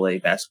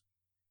NCAA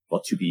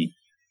basketball to be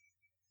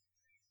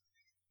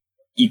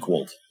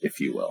equaled, if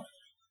you will.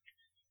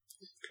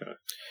 Okay.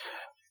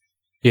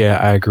 Yeah,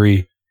 I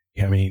agree.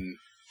 I mean,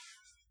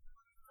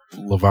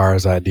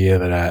 LeVar's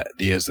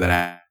ideas that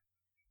I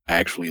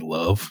actually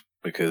love,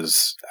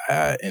 because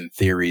in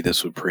theory,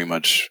 this would pretty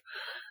much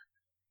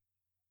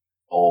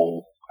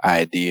whole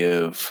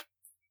idea of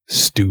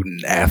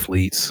student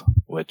athletes,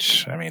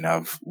 which I mean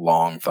I've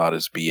long thought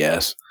is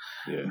BS.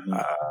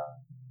 Yeah.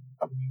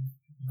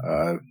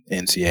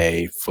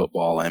 NCAA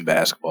football and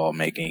basketball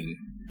making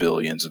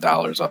billions of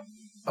dollars off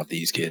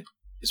these kids'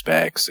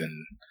 backs,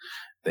 and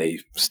they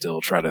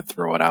still try to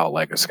throw it out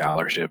like a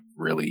scholarship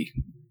really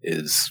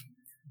is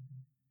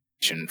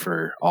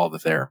for all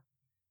that they're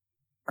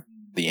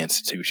the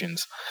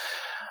institutions.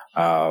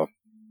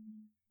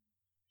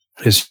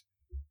 It's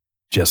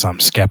just I'm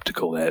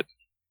skeptical that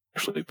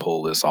actually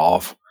pull this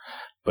off.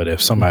 But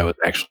if somebody was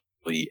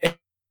actually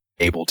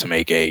able to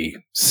make a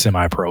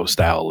semi-pro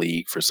style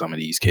league for some of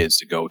these kids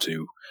to go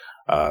to,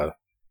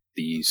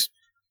 these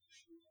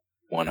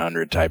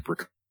 100 type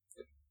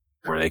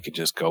where they could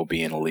just go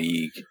be in a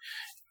league,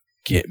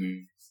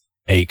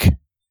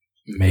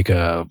 make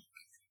a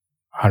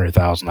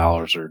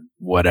 $100,000 or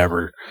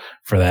whatever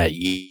for that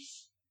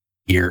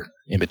year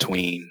in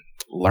between,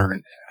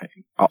 learn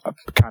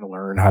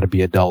how to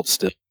be adults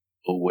still,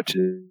 which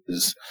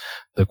is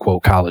the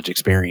quote college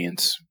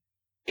experience.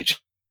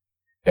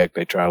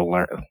 They try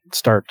to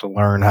start to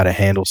learn how to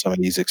handle some of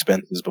these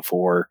expenses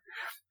before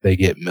they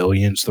get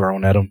millions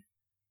thrown at them.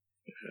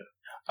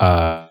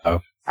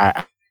 I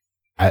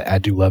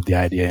do love the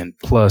idea, and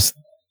plus,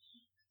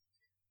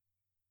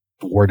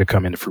 were to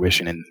come into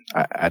fruition, and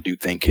I do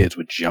think kids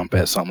would jump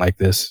at something like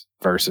this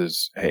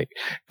versus, hey,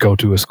 go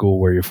to a school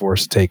where you're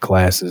forced to take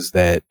classes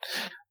that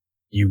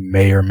you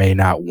may or may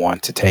not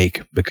want to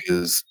take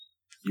because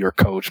your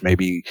coach may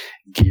be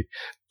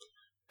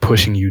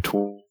pushing you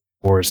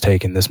towards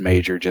taking this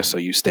major just so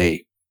you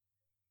stay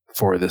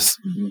for this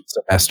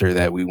semester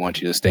that we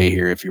want you to stay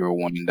here if you're a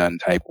one and done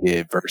type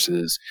kid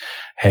versus,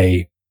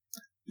 hey,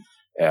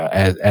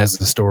 as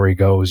the story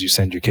goes, you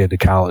send your kid to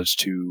college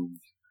to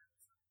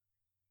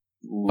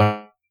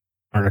learn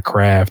a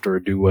craft or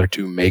do what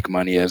to make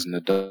money as an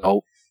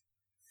adult.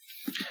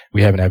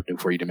 We have an avenue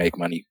for you to make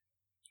money.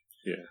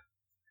 Yeah.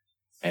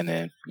 And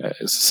then it's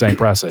the same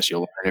process.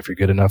 You'll learn if you're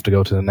good enough to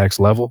go to the next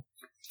level.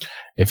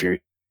 If you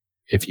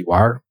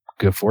are,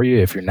 good for you.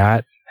 If you're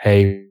not,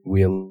 hey,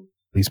 we'll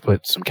at least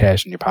put some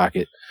cash in your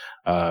pocket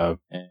and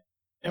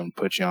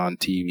put you on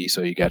TV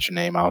so you got your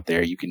name out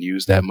there. You can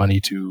use that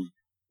money to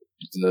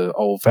the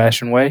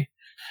old-fashioned way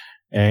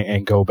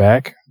and go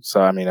back.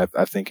 So, I mean,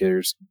 I think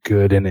there's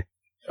good in it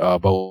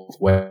both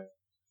ways.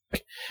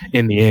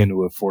 In the end,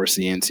 we'll force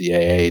the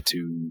NCAA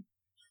to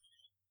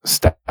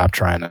stop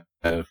trying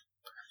to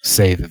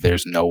say that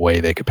there's no way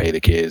they could pay the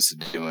kids to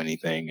do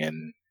anything,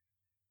 and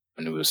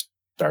it will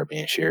start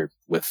being shared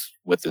with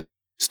the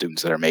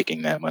students that are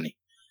making that money.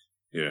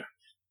 Yeah.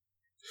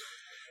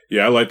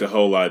 Yeah, I like the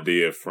whole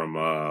idea from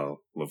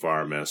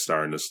LeVar, man,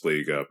 starting this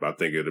league up. I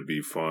think it'll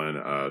be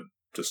fun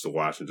just to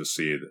watch and to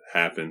see it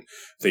happen.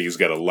 I think he's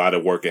got a lot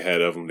of work ahead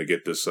of him to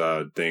get this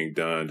thing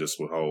done, just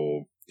with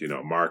whole,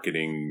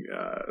 marketing,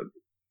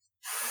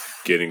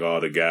 getting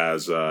all the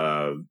guys,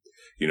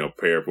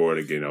 prepared for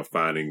it,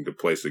 finding the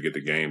place to get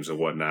the games and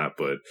whatnot.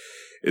 But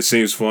it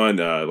seems fun.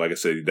 Like I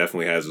said, he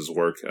definitely has his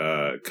work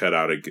cut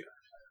out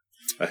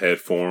ahead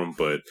for him,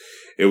 but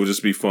it would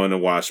just be fun to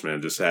watch,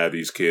 man. Just have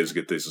these kids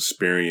get this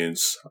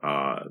experience,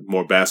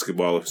 more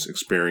basketball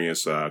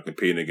experience,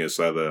 competing against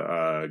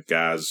other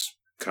guys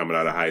coming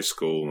out of high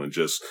school, and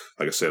just,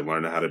 like I said,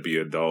 learning how to be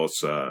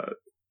adults, learn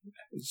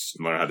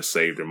how to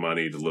save their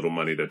money, the little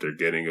money that they're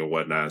getting or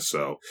whatnot.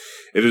 So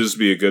it'll just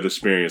be a good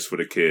experience for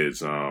the kids.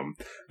 The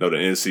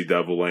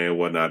NCAA and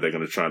whatnot, they're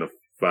going to try to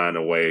find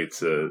a way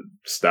to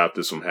stop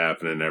this from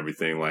happening and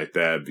everything like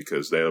that,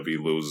 because they'll be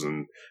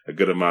losing a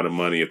good amount of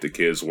money if the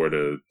kids were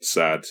to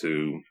decide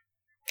to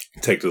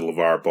take the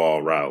LeVar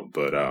Ball route.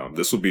 But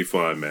this will be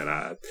fun, man.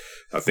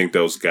 I think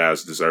those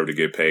guys deserve to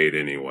get paid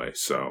anyway.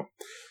 So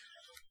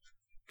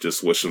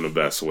just wish them the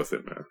best with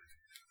it, man.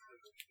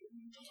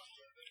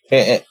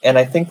 And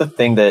I think the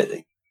thing that,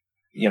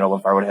 you know,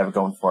 LeVar would have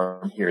going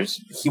for him here is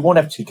he won't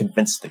have to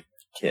convince the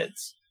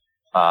kids.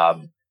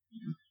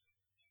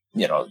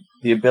 You know,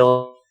 the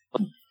ability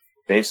to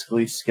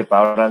basically skip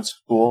out on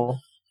school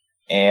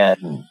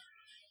and,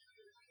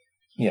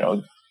 you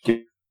know,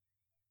 get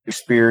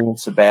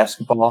experience of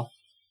basketball,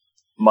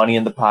 money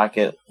in the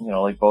pocket, you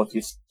know, like both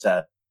you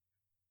said,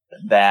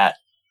 that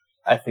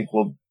I think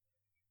will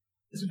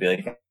be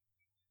like,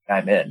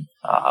 I'm in.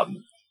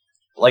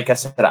 Like I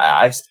said,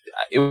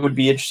 it would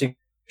be interesting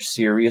if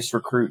serious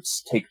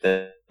recruits take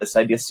this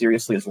idea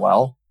seriously as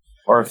well,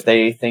 or if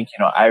they think,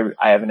 you know,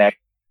 I haven't actually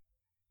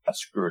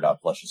screwed up,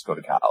 let's just go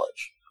to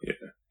college. Yeah.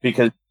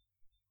 Because,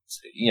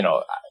 you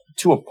know,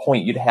 to a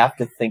point, you'd have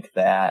to think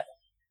that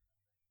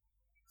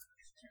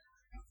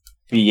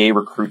BA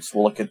recruits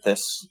will look at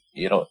this,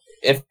 you know,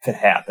 if it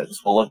happens,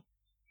 will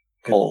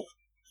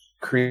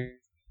create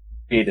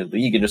a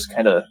league and just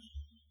kind of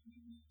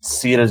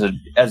see it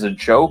as a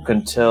joke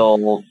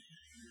until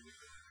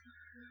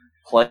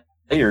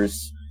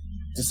players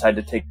decide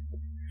to take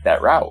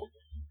that route.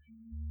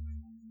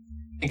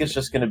 I think it's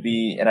just going to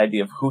be an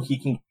idea of who he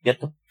can get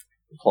to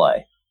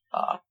play.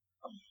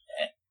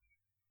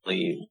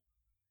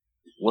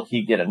 Will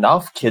he get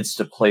enough kids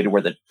to play to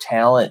where the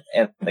talent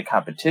and the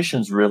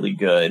competition's really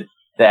good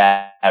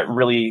that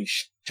really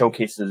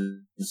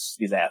showcases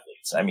these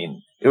athletes? I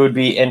mean, it would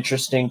be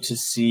interesting to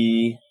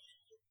see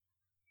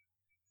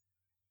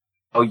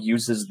how he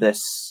uses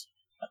this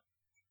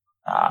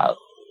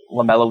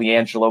LaMelo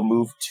Liangelo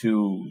move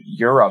to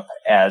Europe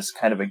as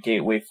kind of a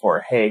gateway for,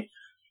 hey,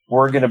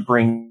 we're going to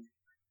bring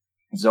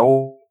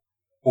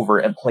over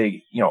and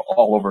play, you know,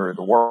 all over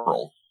the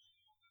world.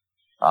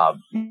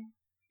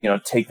 You know,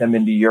 take them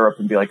into Europe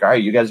and be like, all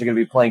right, you guys are going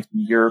to be playing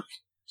Europe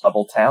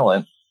level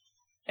talent,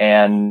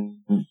 and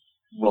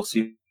we'll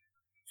see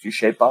if you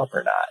shape up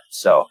or not.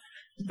 So,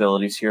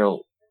 abilities here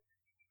will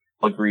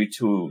agree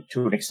to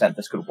an extent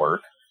this could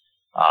work.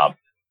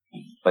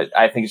 But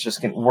I think it's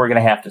just we're going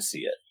to have to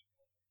see it.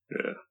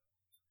 Yeah.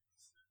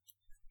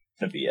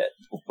 Going to be it.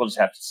 We'll just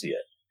have to see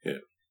it. Yeah.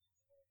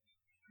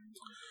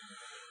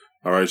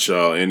 All right,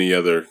 y'all. Any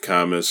other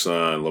comments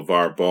on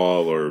LeVar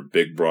Ball or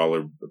Big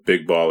Baller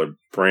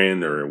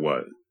Brand, or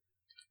what?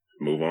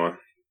 Move on.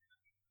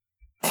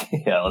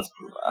 Yeah, let's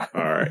move on.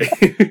 All right.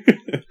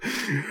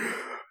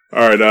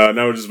 All right.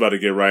 Now we're just about to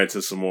get right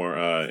into some more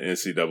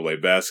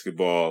NCAA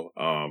basketball.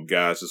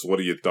 Guys, just what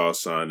are your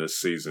thoughts on this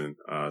season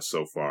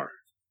so far?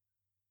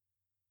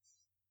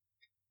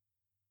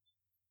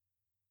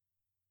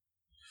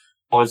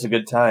 Always a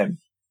good time.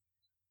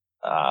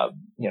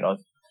 You know,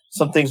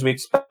 some things we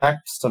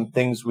expect, some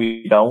things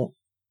we don't.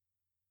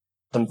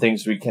 Some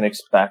things we can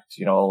expect,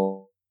 you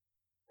know,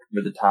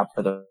 over the top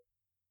for the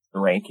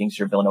rankings,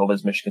 your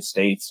Villanovas, Michigan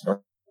States,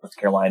 North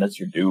Carolinas,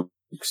 your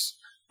Dukes.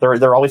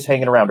 They're always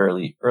hanging around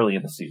early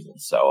in the season.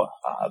 So,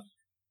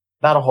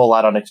 not a whole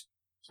lot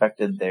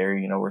unexpected there.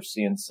 You know, we're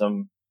seeing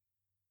some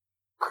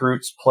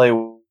recruits play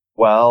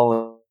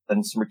well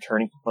and some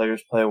returning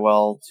players play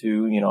well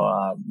too. You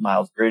know,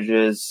 Miles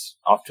Bridges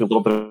off to a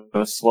little bit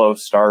of a slow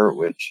start,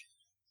 which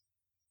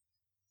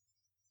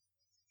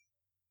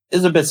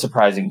is a bit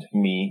surprising to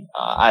me.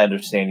 I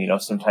understand, you know,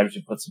 sometimes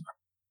you put some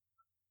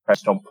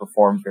press, don't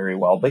perform very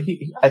well, but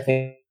I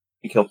think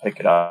he'll pick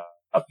it up.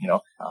 You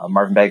know,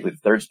 Marvin Bagley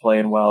III's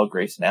playing well,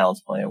 Grayson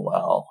Allen's playing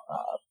well,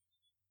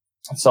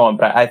 and so on.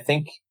 But I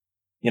think,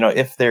 you know,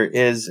 if there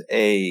is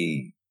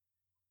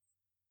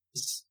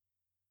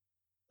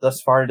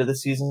thus far into the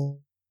season,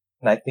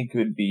 and I think it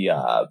would be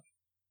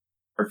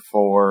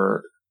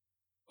for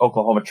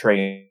Oklahoma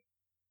Trae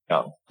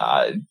Young.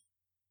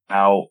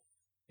 Now,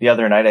 the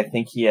other night, I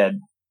think he had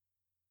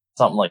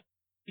something like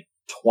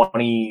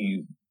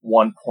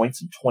 21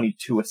 points and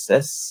 22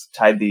 assists,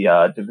 tied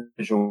the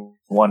Division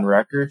I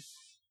record.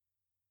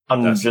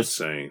 That's just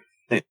insane.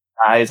 The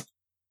guys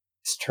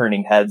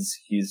turning heads.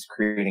 He's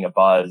creating a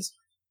buzz,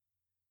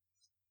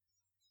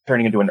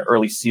 turning into an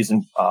early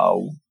season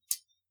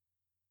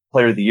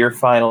Player of the Year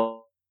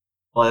finalist,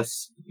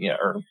 you know,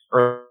 or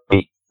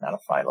early, not a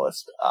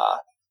finalist.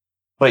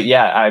 But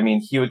yeah, I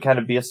mean, he would kind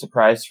of be a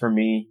surprise for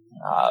me.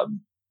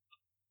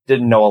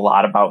 Didn't know a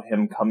lot about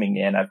him coming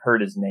in. I've heard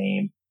his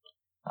name,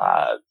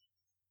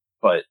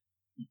 but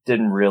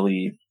didn't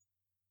really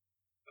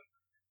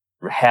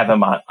have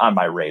him on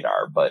my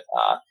radar. But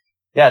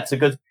yeah, it's a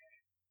good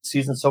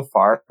season so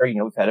far. You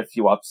know, we've had a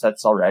few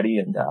upsets already,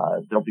 and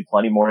there'll be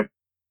plenty more to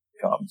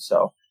come.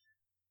 So,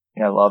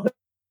 you know, I love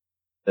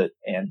it,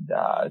 and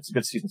it's a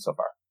good season so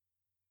far.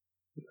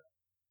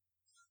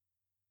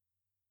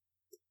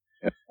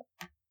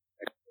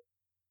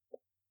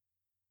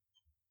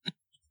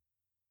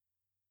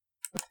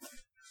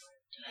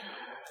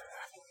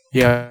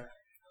 Yeah,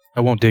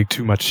 I won't dig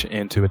too much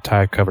into it.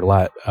 Ty covered a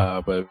lot,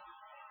 but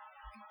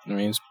I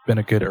mean, it's been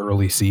a good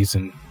early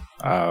season.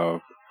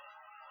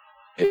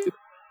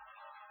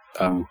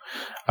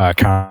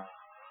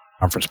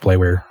 Conference play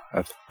where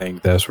I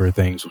think that's where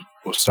things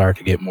will start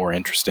to get more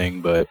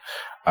interesting. But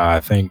I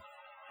think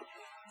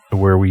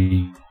where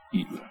we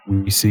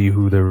see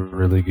who the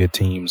really good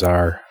teams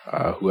are,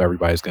 who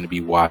everybody's going to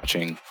be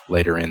watching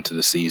later into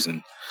the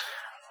season.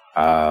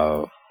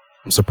 I'm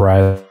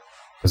surprised.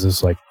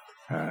 It's like,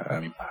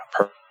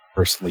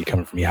 personally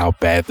coming from me, how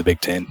bad the Big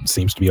Ten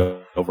seems to be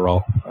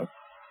overall. I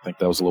think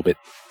that was a little bit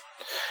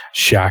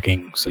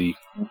shocking. So you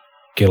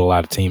get a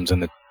lot of teams in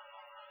the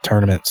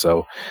tournament,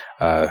 so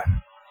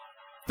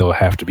there'll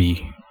have to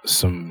be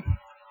some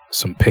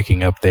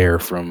picking up there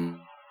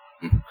from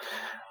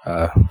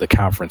the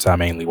conference I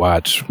mainly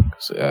watch,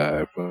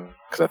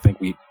 because I think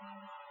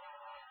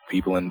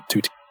people in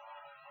two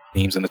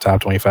teams in the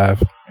top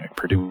 25,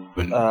 Purdue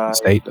and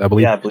State, I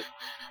believe. I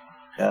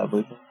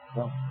believe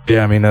so.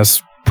 Yeah, I mean,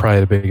 that's probably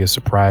the biggest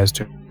surprise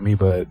to me,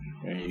 but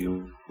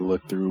you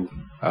look through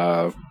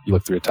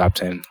the top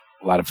 10,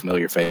 a lot of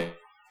familiar faces.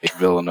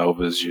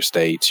 Villanova's, your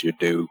States, your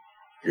Duke,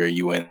 your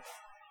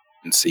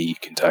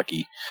UNC,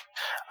 Kentucky.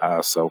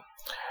 So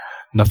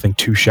nothing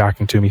too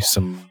shocking to me.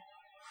 Some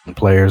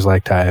players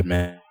like Ty had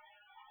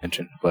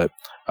mentioned, but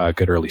a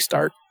good early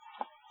start.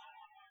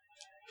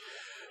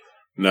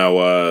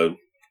 Now,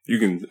 you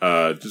can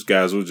just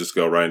guys, we'll just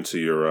go right into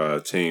your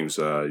teams.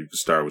 You can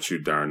start with you,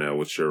 Darnell,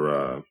 with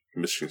your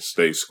Michigan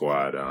State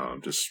squad.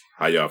 Just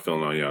how y'all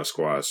feeling on y'all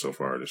squad so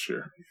far this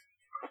year?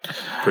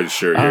 Pretty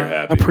sure you're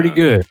happy. Pretty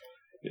good.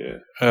 Yeah.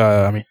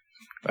 I mean,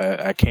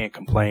 I can't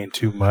complain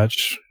too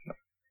much.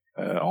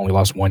 Only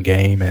lost one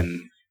game,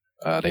 and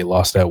they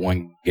lost that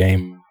one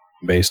game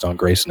based on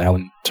Grayson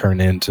Allen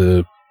turning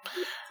into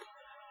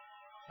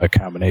a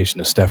combination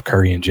of Steph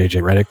Curry and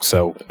JJ Redick.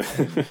 So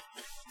I'm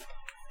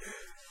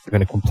going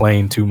to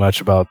complain too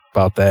much about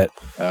that.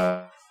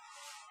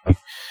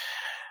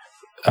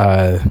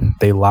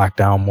 They lock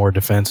down more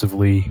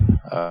defensively,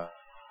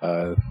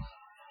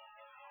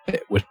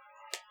 which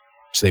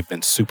they've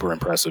been super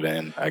impressive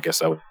in. I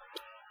guess I would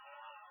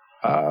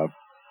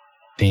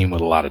team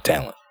with a lot of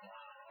talent.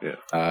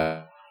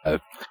 Yeah.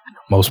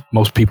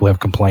 Most people have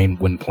complained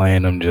when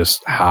playing them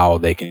just how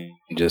they can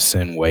just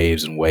send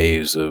waves and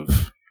waves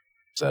of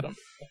at them,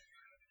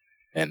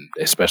 and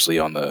especially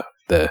on the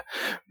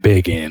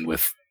big end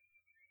with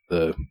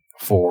the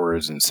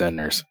forwards and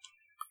centers.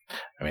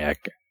 I mean,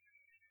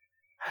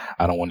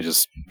 I don't want to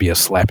just be a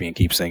slappy and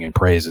keep singing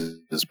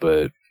praises,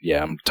 but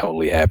yeah, I'm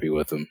totally happy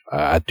with them.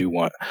 I do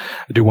want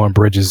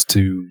Bridges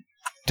to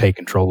take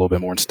control a little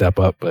bit more and step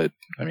up, but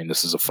I mean,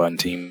 this is a fun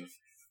team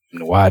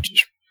to watch.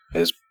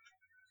 It's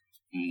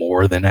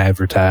more than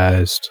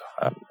advertised.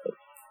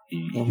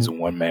 He's a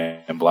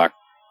one-man block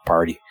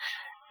party,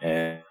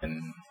 and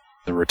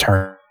the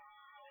returning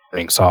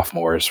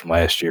sophomores from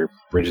last year,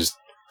 Bridges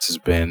has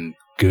been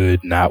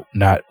good, not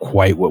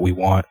quite what we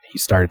want. He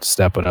started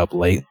stepping up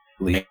lately.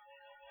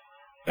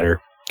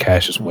 Better.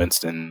 Cassius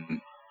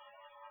Winston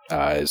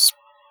is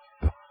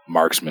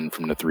marksman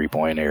from the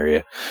 3-point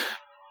area,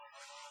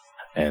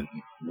 and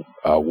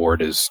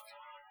Ward is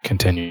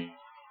continuing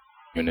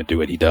to do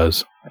what he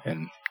does,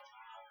 and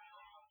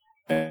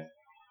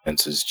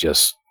Vince is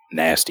just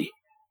nasty.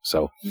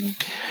 So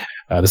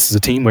this is a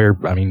team where,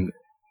 I mean,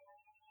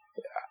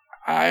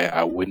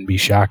 I wouldn't be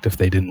shocked if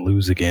they didn't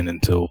lose again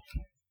until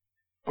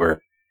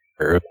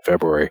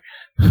February.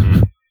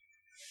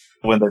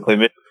 When they're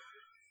claiming it.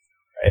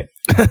 Right.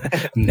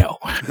 No.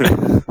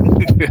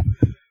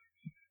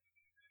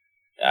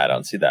 I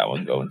don't see that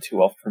one going too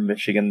well for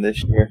Michigan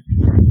this year.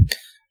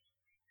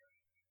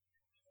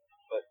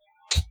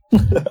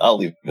 But I'll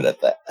leave it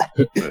at that.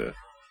 Yeah.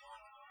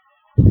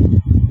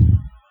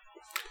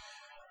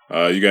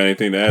 You got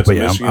anything to add to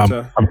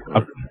Michigan?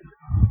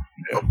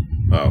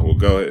 Well,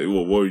 go ahead.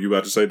 Well, what were you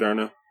about to say,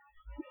 Darnell?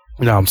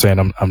 No, I'm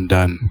saying I'm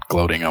done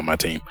gloating on my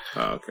team.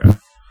 Oh, okay.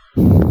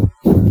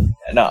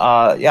 No,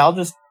 I'll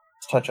just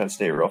touch on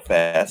State real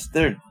fast.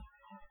 They're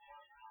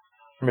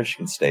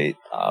Michigan State.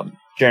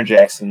 Jaren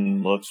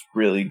Jackson looks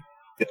really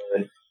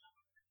good.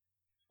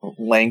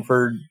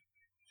 Langford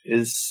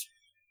is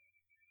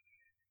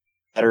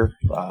better.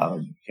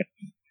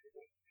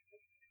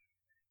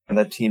 And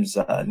that team's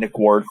Nick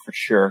Ward for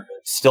sure.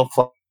 Still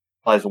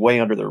flies way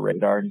under the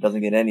radar and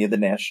doesn't get any of the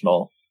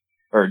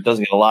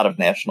doesn't get a lot of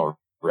national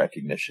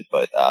recognition.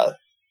 But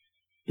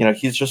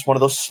he's just one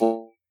of those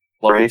slow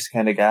race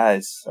kind of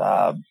guys.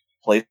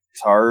 Plays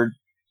hard.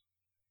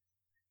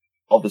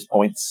 All of his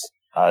points.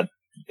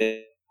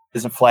 It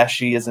isn't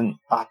flashy, isn't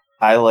a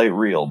highlight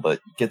reel, but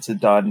gets it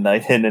done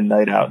night in and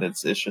night out.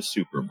 It's just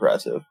super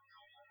impressive.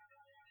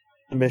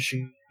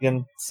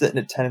 Michigan sitting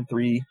at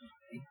 10-3.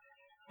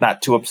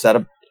 Not too upset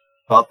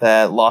about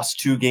that. Lost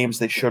 2 games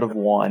they should have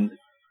won.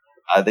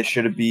 They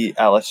should have beat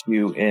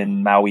LSU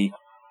in Maui,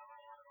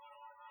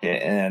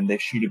 and they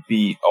should have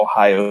beat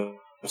Ohio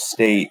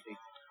State, I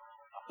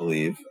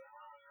believe.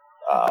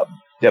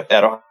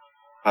 At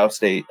Ohio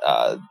State.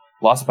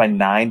 Lost by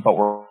 9, but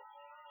were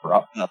we're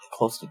up now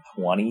close to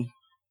 20.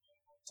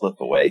 Slip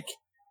away.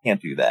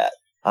 Can't do that.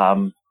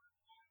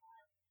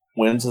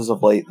 Wins as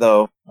of late,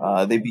 though.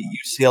 They beat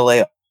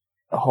UCLA at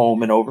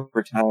home in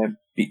overtime,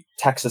 beat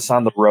Texas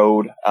on the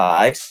road.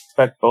 I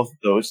expect both of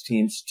those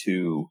teams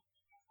to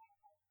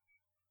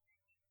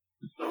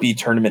be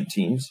tournament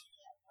teams.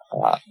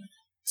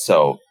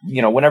 So,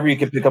 whenever you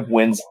can pick up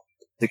wins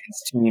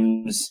against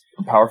teams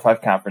from Power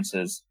 5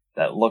 conferences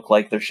that look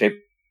like they're shaping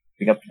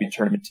up to be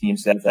tournament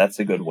teams, that's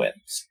a good win.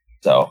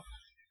 So,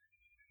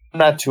 I'm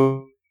not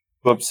too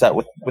upset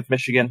with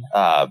Michigan.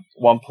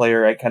 One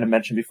player I kind of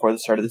mentioned before the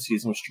start of the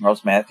season was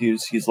Charles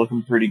Matthews. He's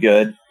looking pretty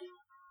good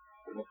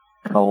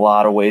in a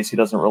lot of ways. He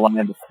doesn't rely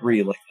on the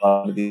three like a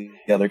lot of the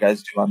other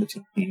guys do on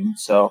the team.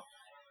 So,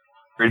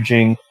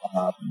 bridging,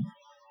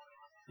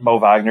 Mo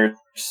Wagner's,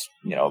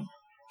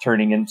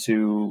 turning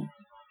into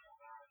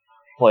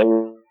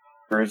player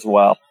as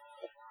well.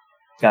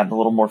 Gotten a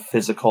little more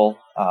physical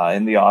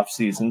in the off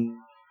season,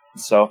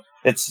 so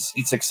it's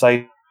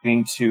exciting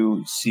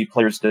to see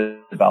players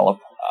develop,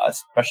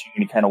 especially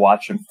when you kind of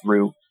watch them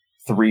through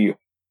 3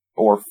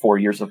 or 4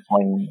 years of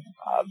playing.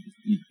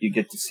 You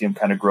get to see them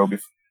kind of grow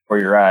before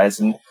your eyes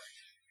and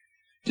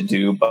to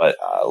do. But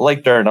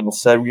like Darnell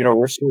said,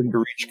 we're starting to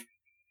reach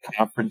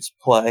conference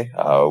play.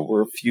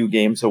 We're a few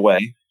games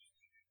away.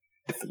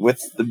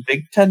 With the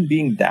Big Ten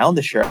being down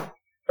this year,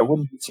 I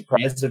wouldn't be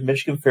surprised if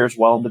Michigan fares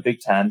well in the Big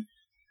Ten.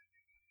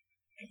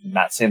 I'm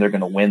not saying they're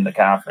going to win the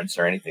conference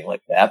or anything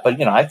like that, but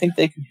I think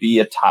they could be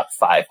a top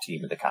 5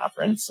 team in the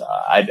conference.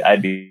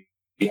 I'd be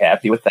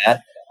happy with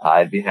that.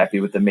 I'd be happy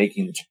with them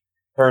making the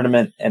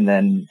tournament, and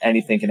then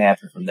anything can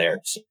happen from there.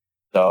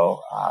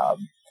 So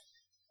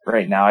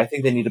right now, I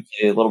think they need to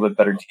play a little bit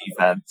better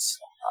defense.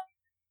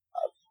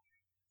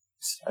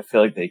 I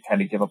feel like they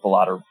kind of give up a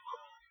lot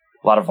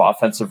of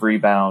offensive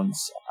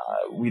rebounds.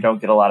 We don't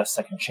get a lot of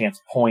second chance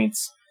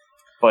points,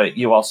 but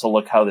you also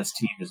look how this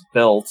team is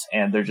built,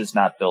 and they're just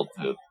not built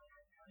to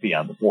be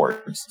on the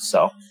boards.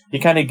 So you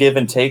kind of give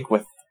and take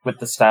with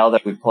the style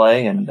that we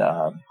play, and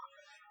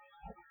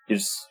you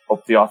just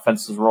hope the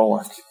offense is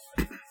rolling.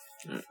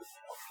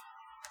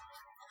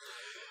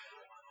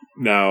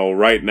 Now,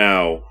 right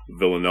now,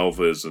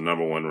 Villanova is the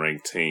number 1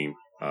 ranked team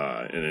in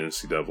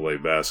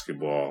NCAA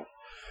basketball.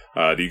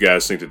 Do you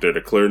guys think that they're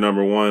the clear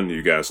number 1? Do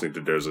you guys think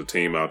that there's a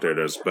team out there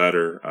that's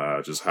better?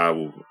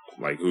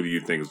 Who do you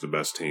think is the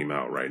best team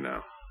out right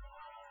now?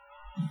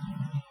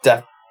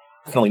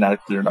 Definitely not a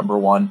clear number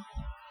 1.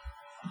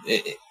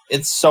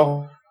 It's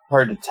so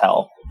hard to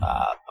tell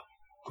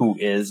who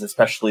is,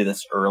 especially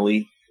this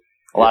early.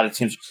 A lot of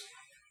teams are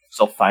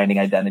still finding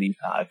identity.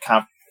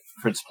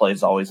 Conference play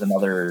is always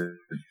another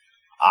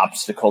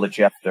obstacle that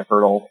you have to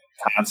hurdle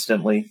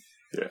constantly.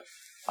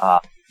 Yeah.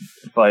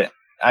 But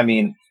I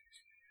mean,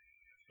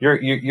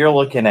 you're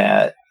looking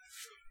at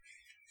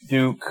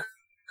Duke,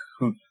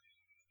 who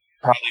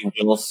probably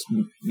will,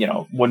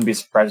 wouldn't be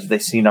surprised if they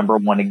see number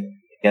 1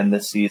 again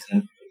this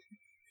season.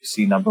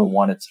 See number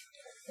 1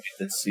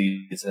 this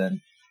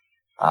season.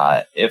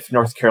 If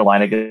North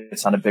Carolina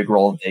gets on a big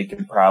roll, they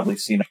can probably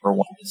see number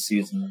 1 this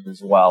season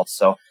as well.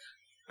 So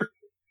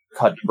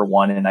cut number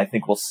 1, and I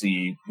think we'll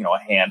see a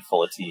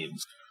handful of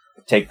teams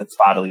take the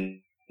spot at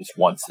least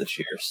once this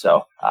year.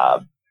 So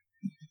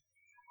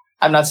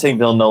I'm not saying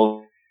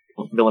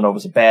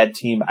Villanova's a bad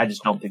team. I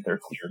just don't think they're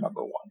clear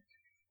number 1.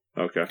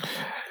 Okay.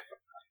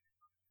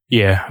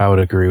 Yeah, I would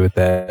agree with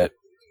that.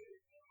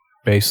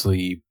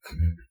 Basically,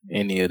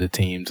 any of the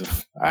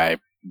teams I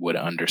would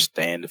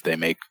understand if they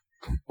make,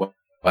 well,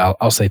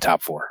 I'll say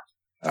top 4.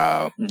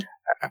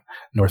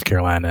 North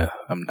Carolina,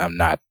 I'm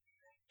not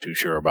too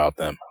sure about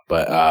them,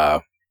 but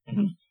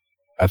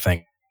I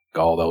think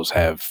all those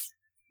have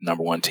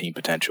number 1 team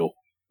potential.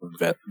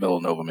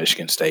 Villanova,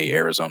 Michigan State,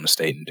 Arizona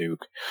State, and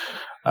Duke.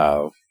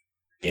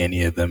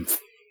 Any of them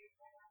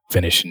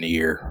finishing the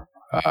year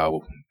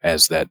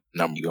as that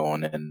number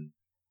going, and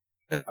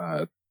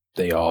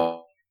they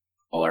all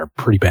are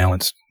pretty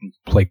balanced,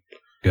 play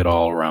good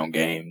all-around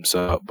games.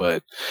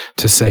 But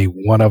to say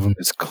one of them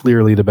is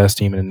clearly the best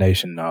team in the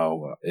nation,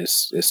 no,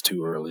 it's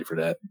too early for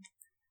that.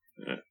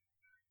 Yeah.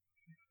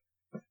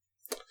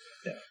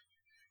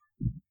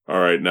 All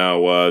right,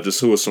 now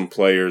just who are some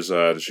players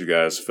that you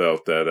guys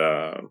felt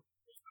that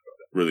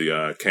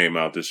really came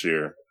out this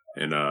year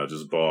and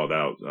just balled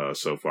out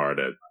so far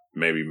that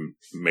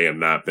may have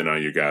not been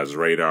on your guys'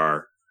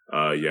 radar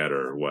yet,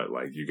 or what?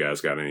 Like, you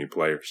guys got any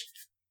players?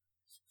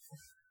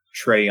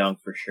 Trae Young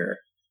for sure.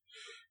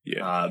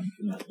 Yeah.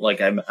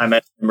 Like I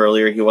mentioned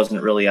earlier, he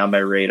wasn't really on my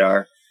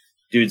radar.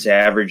 Dude's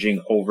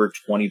averaging over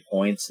 20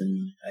 points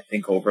and I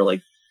think over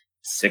like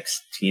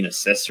 16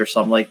 assists or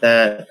something like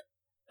that.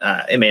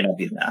 It may not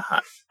be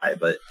that high,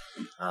 but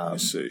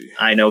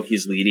I know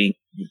he's leading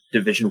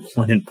Division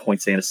I in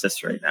points and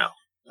assists right now.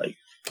 Like,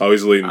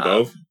 he's leading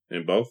both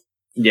in both.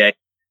 Yeah,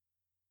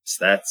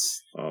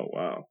 that's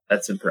wow,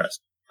 that's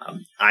impressive.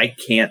 I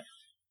can't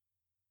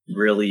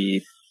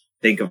really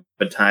think of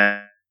a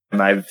time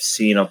I've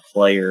seen a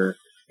player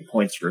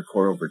points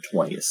record over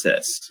 20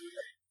 assists.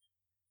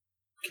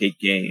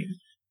 Game.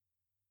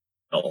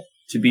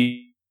 To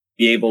be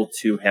able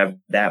to have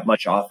that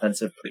much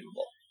offensive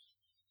capable.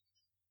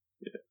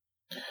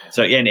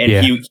 So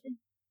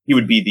he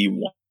would be the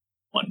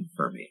one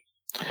for me.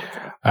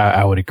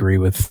 I would agree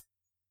with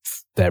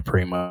that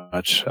pretty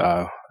much.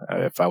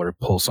 If I were to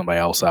pull somebody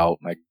else out,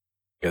 I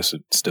guess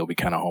it'd still be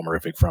kind of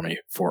homerific from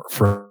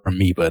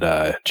me, but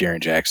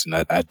Jaren Jackson,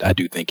 I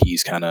do think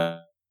he's kind of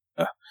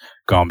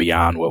gone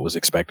beyond what was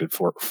expected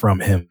from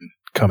him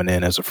coming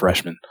in as a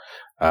freshman.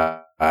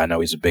 I know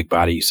he's a big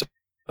body, so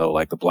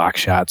like the block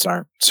shots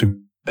aren't super,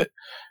 but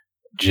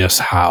just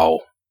how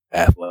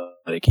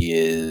athletic he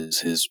is,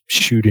 his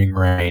shooting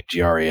range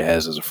he already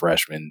has as a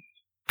freshman,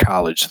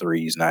 college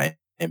threes, not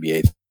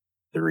NBA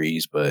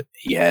threes, but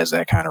he has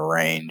that kind of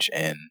range,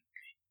 and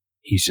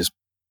he's just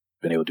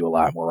been able to do a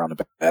lot more around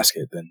the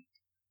basket than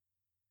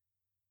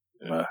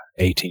an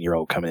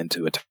 18-year-old coming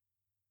into a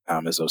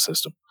Tom Izzo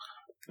system.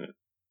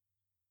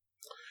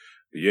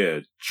 Yeah,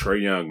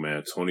 Trae Young,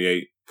 man,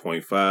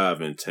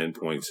 28.5 and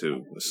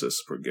 10.2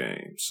 assists per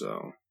game.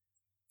 So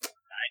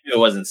it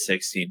wasn't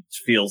 16. It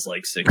feels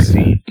like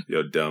 16.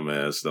 Your dumb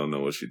ass don't know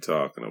what you're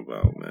talking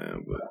about,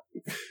 man.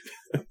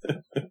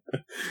 But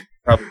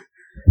probably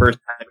first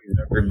time you've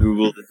ever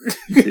Googled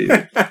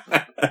it.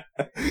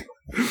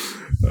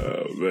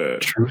 Oh man,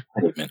 true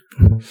statement.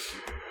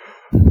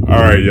 All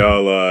right,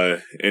 y'all.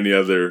 Any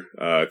other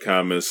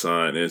comments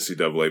on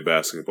NCAA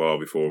basketball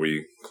before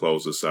we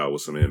close this out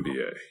with some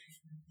NBA?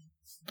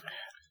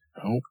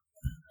 Nope.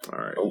 All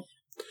right.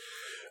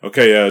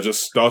 Okay,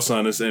 just thoughts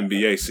on this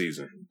NBA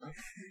season.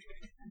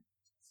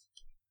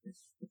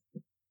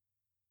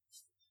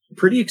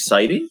 Pretty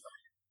exciting,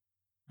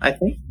 I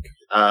think.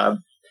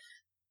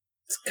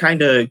 It's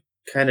kind of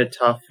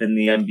tough in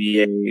the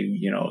NBA.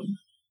 You know,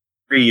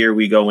 every year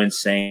we go in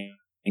saying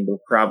there are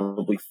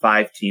probably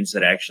 5 teams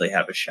that actually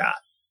have a shot.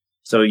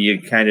 So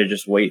you kind of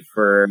just wait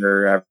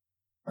for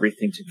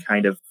everything to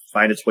kind of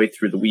find its way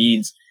through the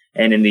weeds,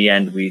 and in the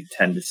end, we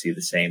tend to see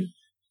the same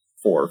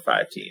 4 or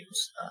 5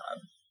 teams.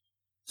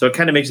 So it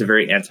kind of makes it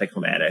very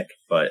anticlimactic,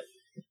 but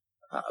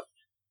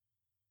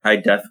I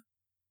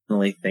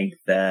definitely think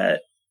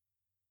that,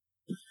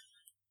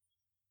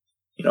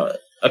 you know,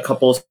 a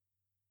couple of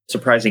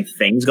surprising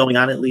things going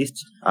on, at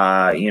least.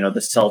 You know, the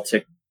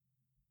Celtics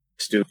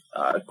do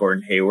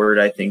Gordon Hayward,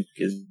 I think,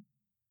 is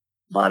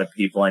a lot of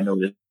people. I know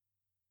this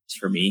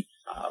for me.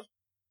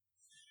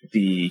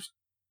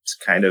 It's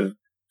kind of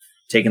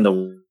taking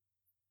the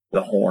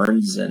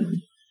horns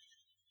and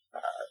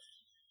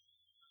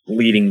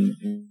leading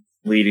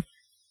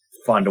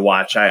fun to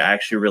watch. I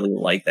actually really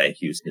like that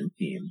Houston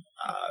team.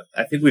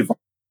 I think we've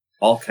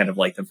all kind of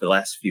liked them for the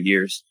last few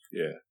years.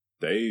 Yeah.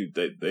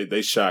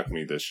 They shocked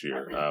me this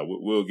year.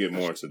 We'll get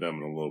more into them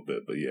in a little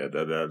bit, but yeah,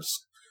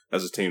 that's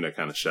a team that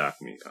kind of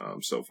shocked me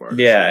so far.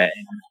 Yeah,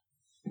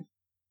 I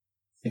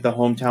think the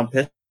hometown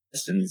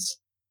Pistons.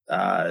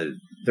 They're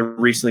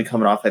recently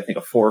coming off, I think,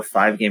 a 4 or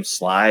 5 game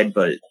slide,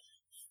 but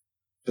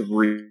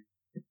 3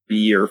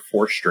 or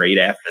 4 straight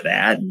after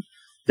that. And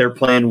they're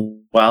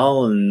playing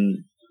well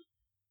and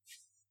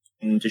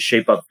to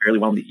shape up fairly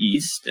well in the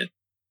East. And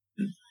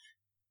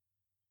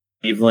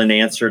Cleveland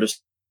answered a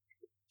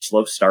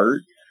slow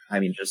start. I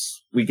mean,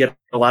 we get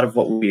a lot of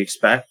what we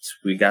expect.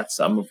 We got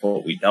some of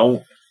what we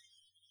don't.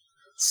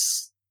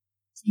 It's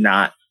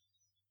not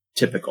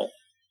typical,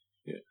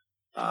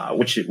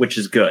 which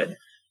is good.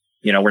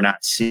 You know, we're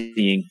not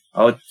seeing,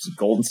 it's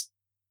Golden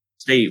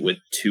State with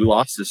 2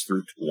 losses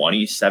through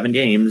 27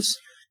 games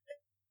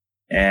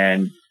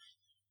and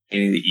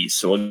in the East,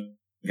 so we'll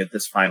get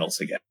this finals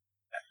again.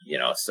 You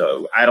know,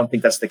 so I don't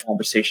think that's the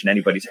conversation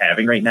anybody's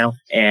having right now.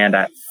 And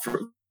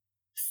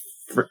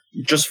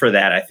just for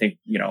that, I think,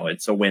 you know,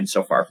 it's a win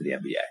so far for the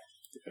NBA.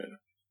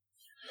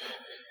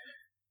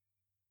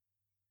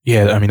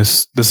 Yeah, I mean,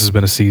 this has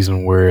been a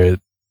season where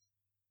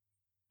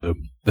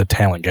the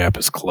talent gap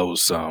has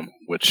closed some,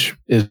 which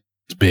is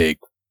big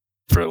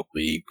for the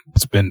league.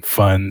 It's been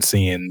fun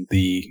seeing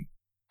the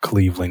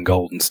Cleveland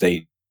Golden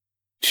State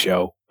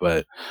show,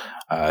 but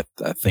I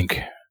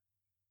think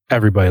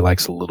everybody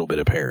likes a little bit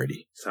of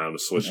parity. Time to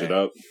switch it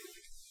up.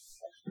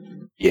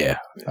 Yeah.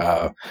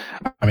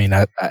 I mean,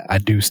 I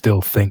do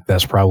still think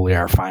that's probably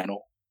our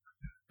final.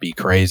 Be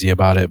crazy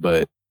about it,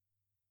 but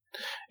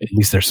at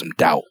least there's some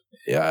doubt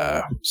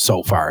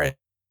so far, at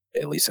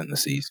least in the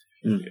season.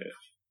 Yeah.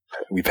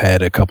 We've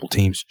had a couple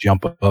teams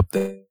jump up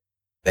that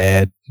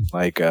bad,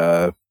 like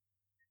Ty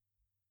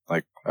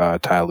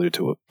alluded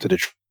to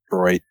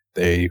Detroit.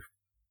 They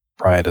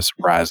probably had a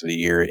surprise of the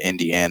year.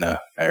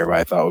 Indiana,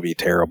 everybody thought would be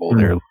terrible.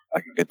 They're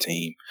like a good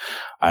team.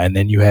 And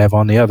then you have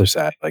on the other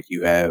side, like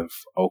you have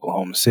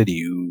Oklahoma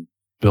City, who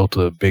built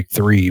a big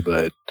 3,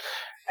 but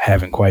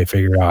haven't quite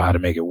figured out how to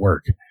make it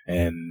work.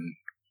 And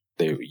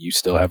you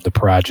still have the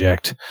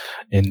project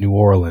in New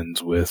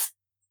Orleans with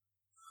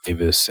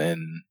Davis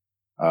and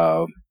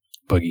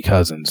Boogie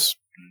Cousins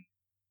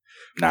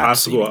not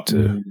seeming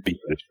to be.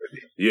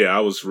 Yeah, I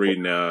was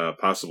reading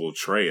possible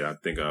trade. I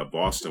think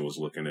Boston was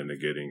looking into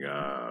getting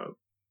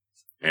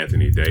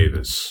Anthony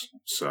Davis.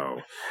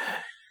 So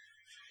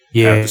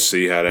yeah, have to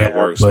see how that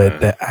works.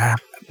 But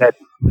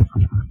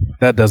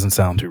that doesn't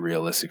sound too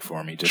realistic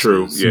for me. Just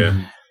True, 'cause,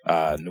 yeah.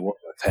 New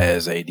Orleans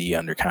has AD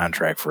under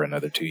contract for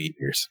another 2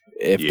 years.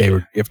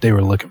 If they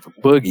were looking for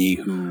Boogie,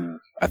 who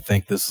I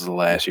think this is the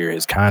last year of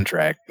his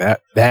contract,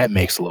 that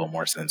makes a little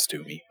more sense to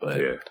me.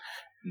 But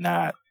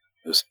not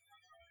just.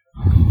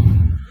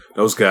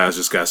 Those guys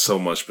just got so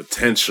much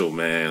potential,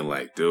 man.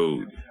 Like,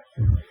 dude,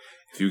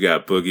 if you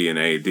got Boogie and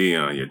AD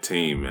on your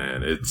team,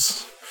 man,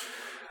 it's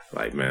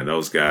like, man,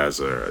 those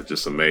guys are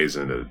just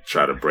amazing to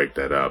try to break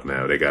that up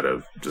now. They got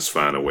to just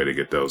find a way to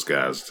get those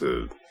guys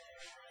to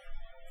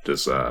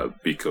just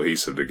be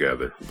cohesive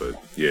together.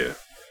 But, yeah.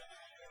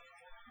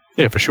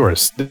 Yeah, for sure.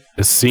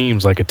 It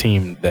seems like a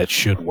team that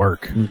should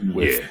work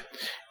with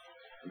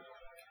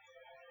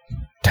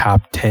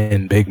top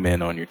 10 big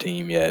men on your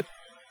team, yet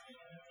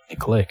they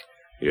click.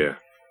 Yeah.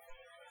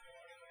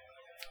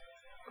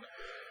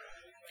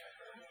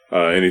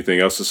 Anything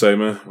else to say,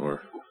 man?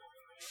 Or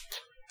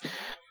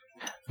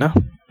no?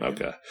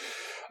 Okay.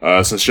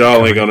 Since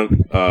y'all ain't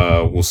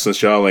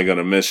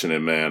gonna mention it,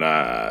 man,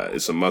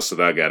 it's a must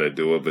that I gotta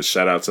do it. But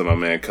shout out to my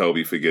man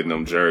Kobe for getting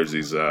them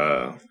jerseys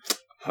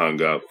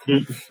hung up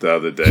the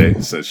other day.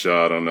 Since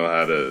y'all don't know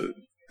how to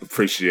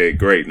appreciate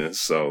greatness,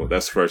 so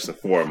that's first and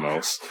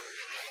foremost.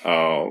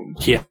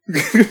 Yeah.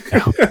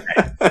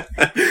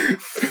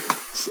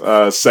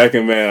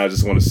 Second, man, I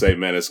just want to say,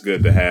 man, it's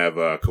good to have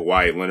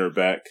Kawhi Leonard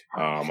back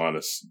on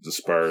the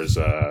Spurs.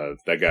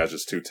 That guy's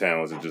just too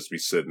talented to just be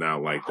sitting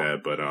out like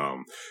that. But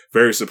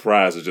very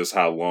surprised at just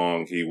how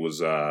long he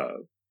was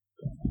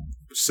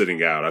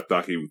sitting out. I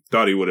thought he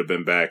would have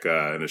been back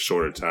in a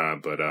shorter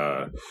time. But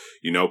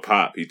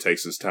Pop, he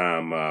takes his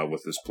time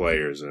with his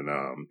players, and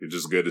it's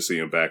just good to see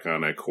him back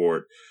on that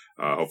court.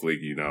 Hopefully,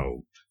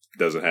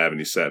 doesn't have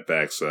any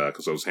setbacks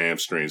because those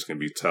hamstrings can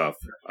be tough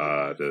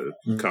to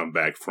come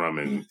back from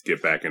and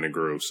get back in the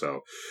groove.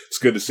 So it's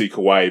good to see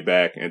Kawhi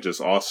back. And just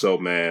also,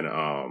 man,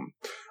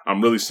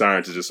 I'm really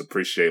starting to just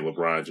appreciate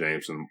LeBron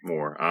James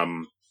more.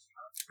 I'm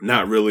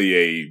not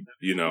really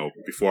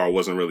before I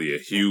wasn't really a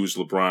huge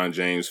LeBron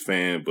James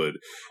fan, but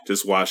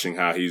just watching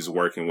how he's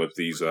working with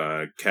these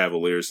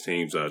Cavaliers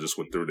teams just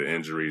through the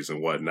injuries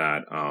and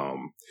whatnot.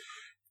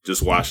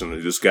 Just watching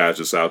this guy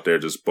just out there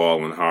just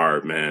balling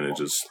hard, man, and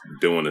just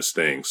doing his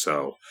thing.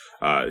 So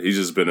he's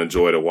just been a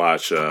joy to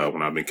watch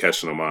when I've been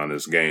catching him on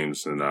his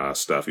games and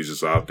stuff. He's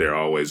just out there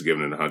always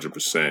giving it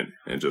 100%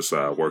 and just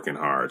working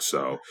hard.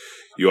 So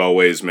you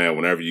always, man,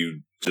 whenever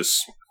you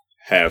just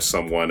have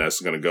someone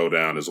that's going to go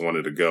down as one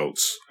of the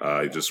GOATs,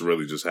 you just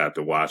really just have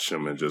to watch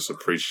him and just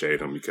appreciate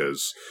him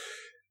because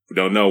we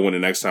don't know when the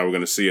next time we're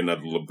going to see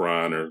another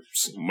LeBron or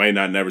may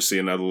not never see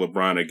another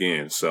LeBron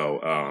again. So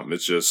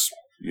it's just,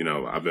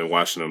 I've been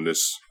watching him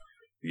this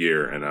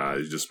year, and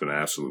it's just been an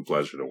absolute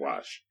pleasure to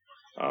watch.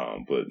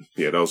 But,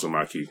 yeah, those are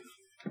my key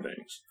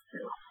things.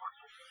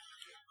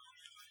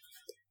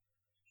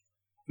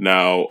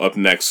 Now, up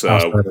next...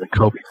 outside of the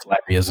Kobe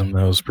slappyism,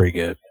 that was pretty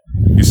good.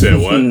 You said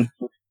what?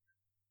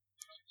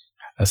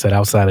 I said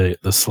outside of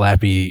the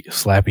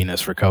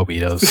slappiness for Kobe,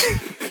 those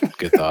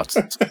good thoughts.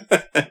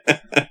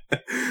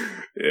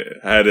 Yeah,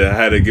 I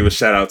had to give a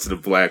shout-out to the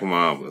Black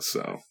Mamba,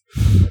 so...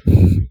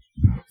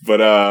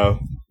 But,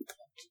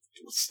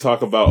 let's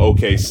talk about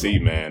OKC,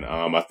 man.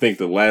 I think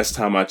the last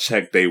time I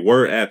checked, they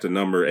were at the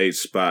number 8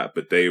 spot,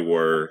 but they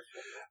were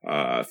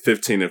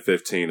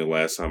 15-15 the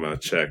last time I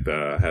checked.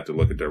 I had to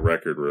look at their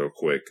record real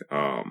quick.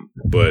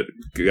 But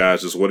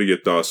guys, just what are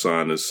your thoughts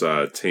on this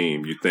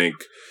team? You think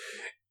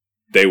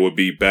they would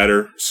be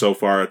better so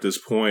far at this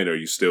point, or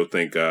you still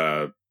think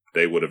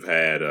they would have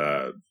had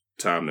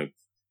time to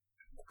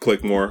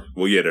click more?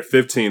 Well, yeah, they're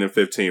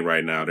 15-15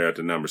 right now. They're at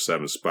the number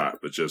 7 spot.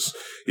 But just,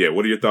 yeah,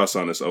 what are your thoughts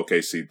on this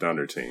OKC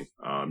Thunder team?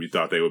 You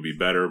thought they would be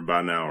better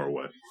by now or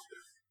what?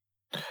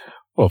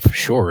 Well, for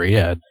sure,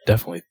 yeah,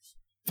 definitely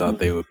thought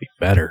they would be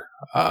better.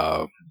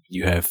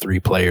 You have 3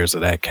 players of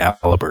that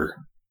caliber.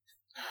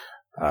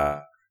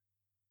 I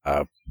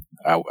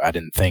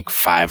didn't think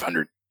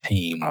 500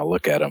 team when I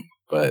look at them,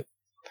 but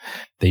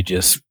they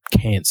just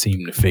can't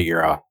seem to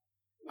figure out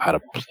how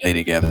to play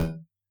together,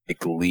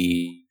 like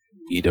lead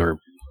or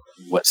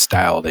what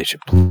style they should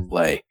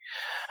play.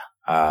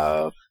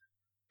 To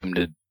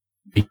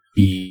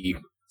be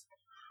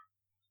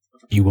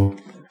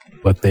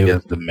what they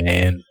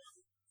demand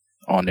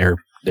on their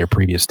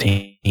previous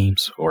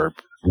teams or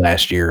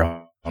last year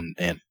on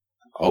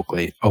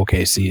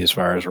OKC as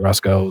far as Russ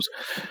goes,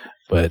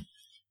 but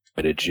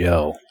it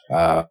gel.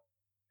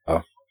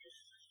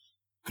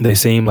 They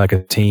seem like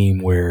a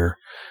team where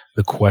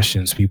the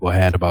questions people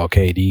had about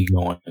KD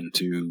going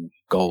into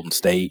Golden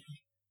State,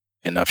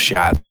 enough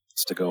shots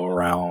to go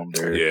around,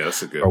 or yeah,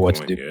 that's a good or what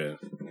point. to do. Yeah.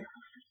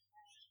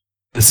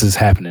 This is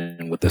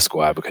happening with this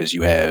squad because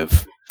you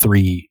have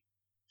 3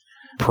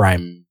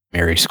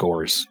 primary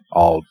scorers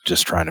all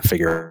just trying to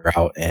figure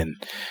out, and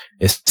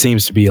it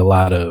seems to be a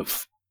lot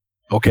of,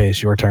 okay,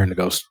 it's your turn to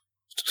go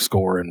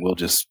score, and we'll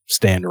just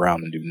stand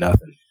around and do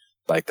nothing.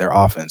 Like their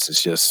offense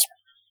is just,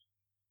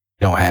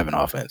 you don't have an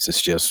offense.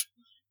 It's just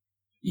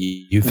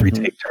you 3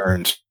 take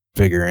turns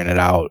figuring it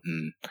out.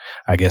 And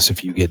I guess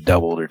if you get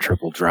doubled or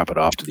tripled, drop it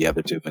off to the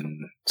other two and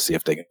see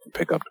if they can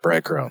pick up the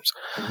breadcrumbs.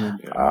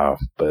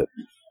 But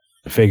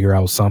figure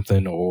out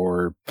something,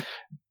 or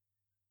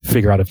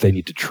figure out if they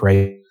need to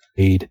trade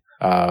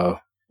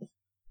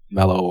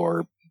Melo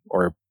or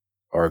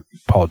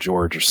Paul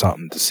George or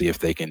something to see if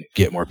they can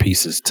get more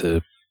pieces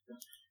to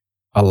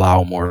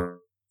allow more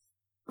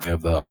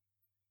of the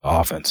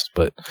offense.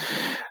 But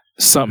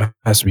something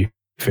has to be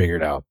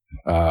figured out.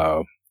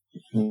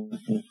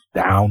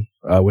 Down,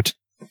 which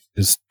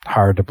is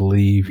hard to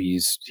believe.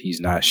 He's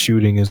not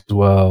shooting as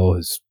well.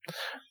 His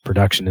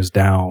production is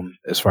down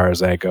as far as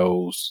that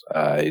goes.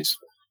 He's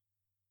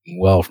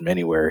well from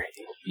anywhere.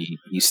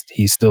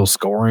 He's still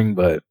scoring,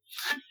 but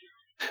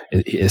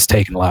it's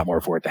taken a lot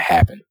more for it to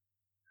happen.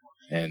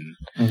 And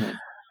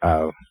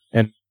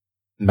and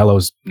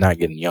Melo's not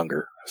getting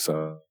younger,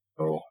 so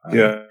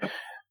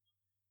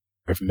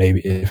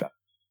if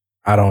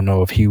I don't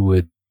know if he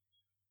would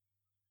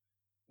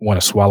want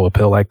to swallow a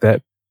pill like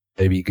that.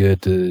 It'd be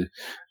good to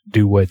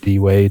do what D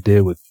Wade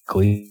did with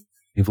Cleveland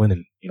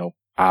and,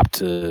 opt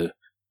to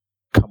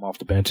come off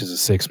the bench as a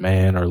sixth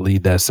man or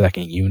lead that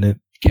second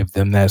unit, give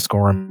them that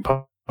scoring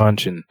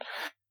punch, and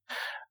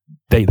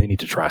they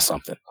need to try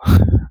something.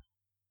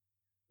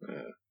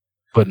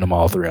 Putting them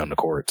all three on the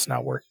court, it's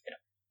not working.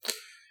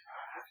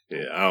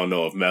 Yeah, I don't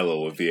know if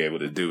Melo would be able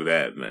to do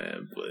that,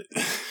 man, but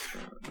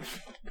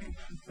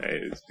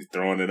hey, he's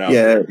throwing it out.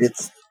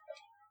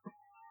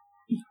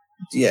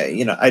 Yeah,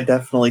 I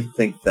definitely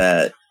think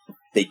that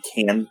they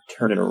can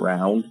turn it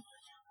around.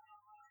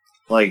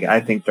 Like,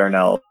 I think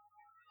Darnell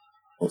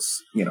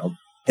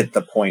hit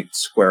the point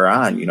square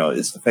on.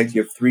 It's the fact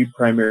you have three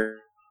primary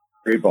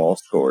ball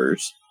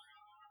scorers,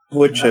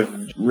 which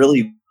have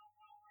really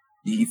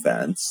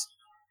defense,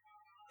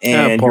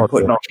 and you're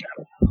putting all.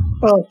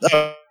 Well,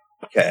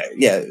 okay,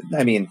 yeah.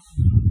 I mean,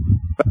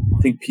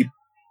 I think people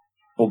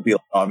will be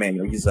like, "Oh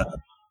man, he's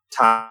a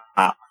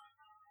top."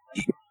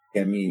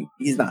 I mean,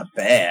 he's not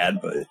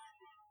bad, but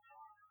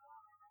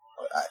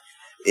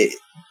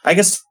I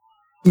guess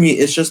to me,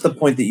 it's just the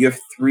point that you have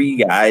three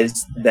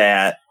guys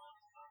that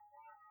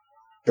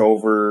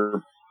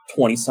over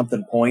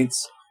 20-something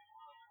points,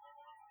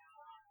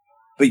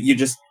 but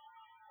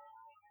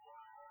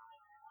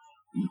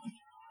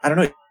I don't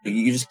know,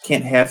 you just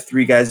can't have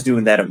three guys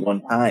doing that at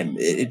one time.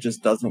 It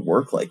just doesn't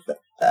work like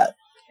that.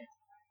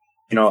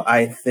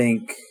 I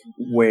think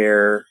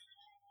where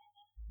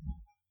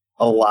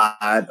a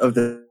lot of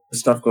the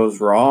stuff goes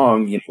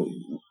wrong,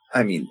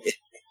 I mean,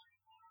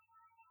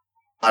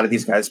 a lot of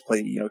these guys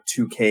play,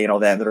 2K and all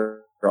that, and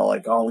they're all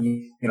like, oh,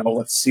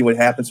 let's see what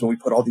happens when we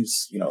put all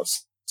these,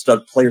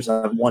 stud players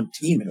on one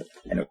team.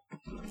 And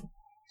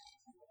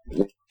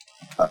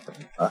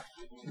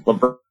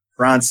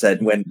LeBron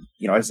said when,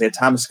 Isaiah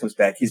Thomas comes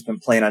back, he's been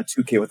playing on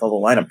 2K with all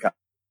the lineup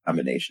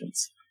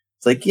combinations.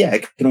 It's like, yeah,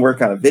 it can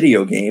work on a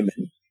video game,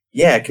 and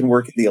yeah, it can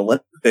work in the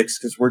Olympics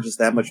because we're just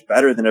that much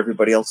better than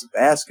everybody else in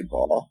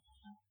basketball.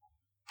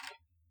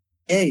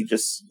 Hey,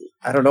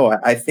 I don't know.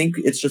 I think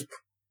it's just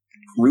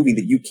proving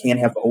that you can't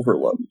have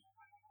overload.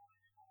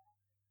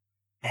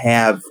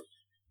 Have,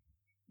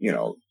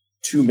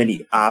 too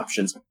many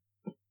options.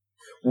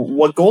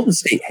 What Golden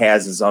State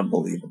has is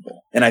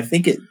unbelievable. And I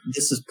think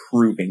this is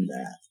proving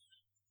that.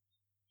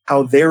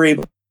 How they're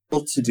able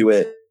to do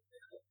it,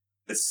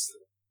 this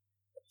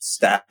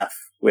staff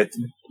with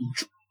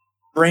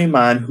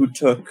Draymond, who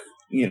took,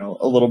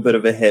 a little bit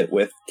of a hit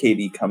with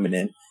KD coming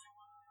in.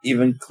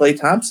 Even Klay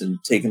Thompson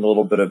taking a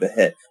little bit of a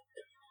hit.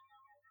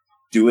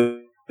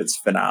 It's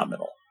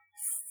phenomenal.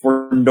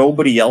 For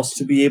nobody else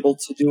to be able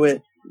to do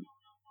it,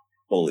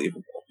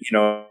 believable. You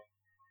know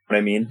what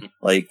I mean?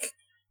 Like,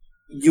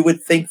 you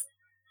would think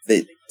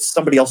that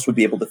somebody else would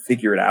be able to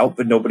figure it out,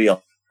 but nobody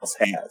else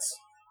has.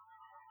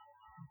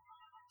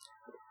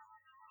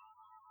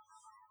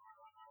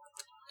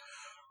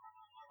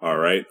 All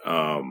right.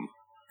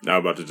 Now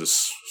about to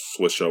just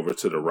switch over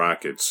to the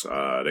Rockets.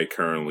 They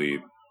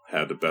currently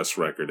have the best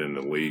record in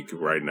the league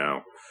right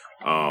now.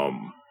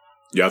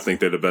 Y'all think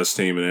they're the best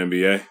team in the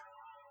NBA?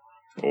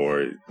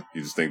 Or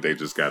you just think they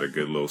just got a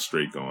good little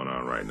streak going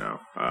on right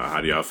now?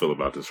 How do y'all feel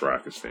about this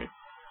Rockets team?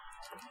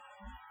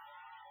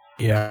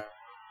 Yeah.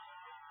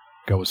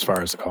 Go as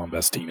far as to call them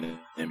best team in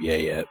the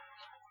NBA yet.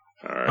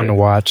 All right. On the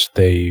watch,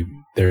 they're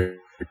doing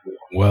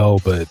well,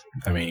 but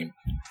I mean,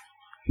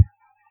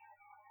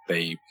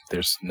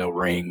 there's no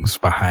rings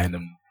behind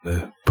them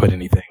to put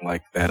anything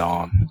like that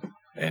on.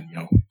 And,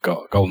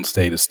 Golden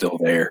State is still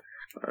there.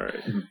 All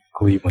right.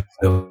 Cleveland's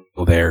still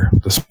there.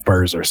 The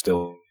Spurs are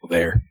still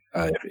there.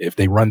 If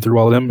they run through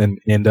all of them and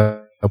end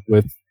up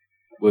with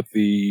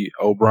the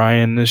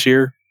O'Brien this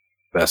year,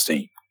 best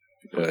team.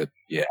 But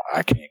yeah,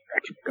 I can't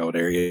go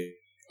there yet.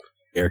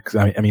 Because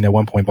I mean, at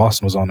one point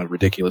Boston was on a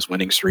ridiculous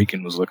winning streak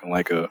and was looking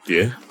like a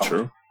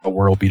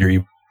world beater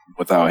even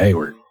without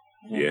Hayward.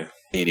 Yeah.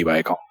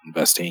 Anybody call them the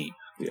best team?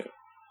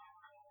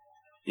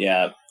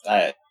 Yeah.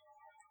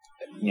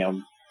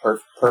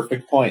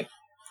 Perfect point.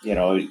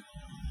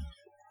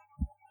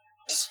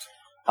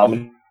 How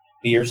many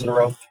years in a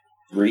row?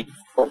 3,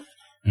 4.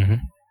 Mm-hmm.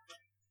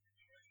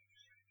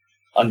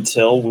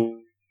 until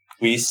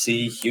we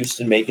see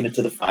Houston making it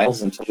to the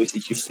finals, until we see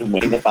Houston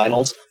winning the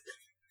finals,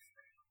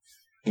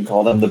 you can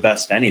call them the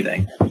best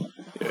anything.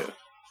 Yeah.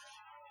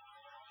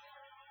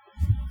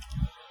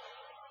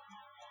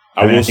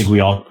 I think we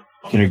all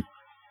can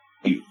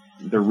agree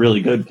they're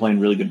really good, playing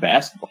really good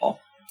basketball.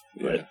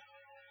 Yeah. But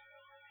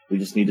we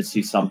just need to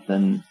see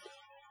something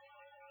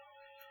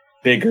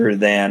bigger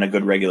than a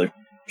good regular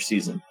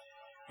season.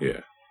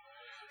 Yeah.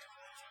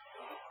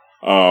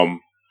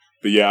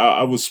 But yeah,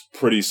 I was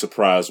pretty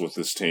surprised with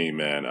this team,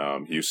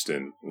 man.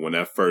 Houston, when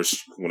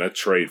that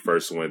trade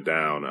first went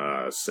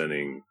down,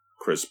 sending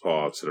Chris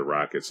Paul to the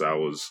Rockets, I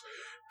was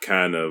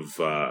kind of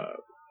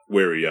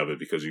wary of it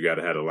because you got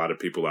to have a lot of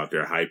people out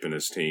there hyping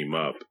this team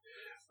up,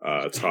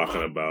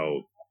 talking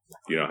about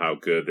how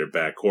good their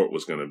backcourt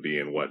was going to be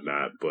and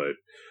whatnot. But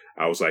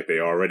I was like, they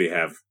already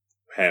have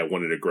had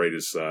one of the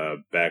greatest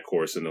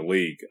backcourts in the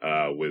league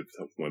with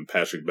when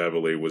Patrick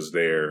Beverley was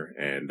there,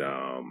 and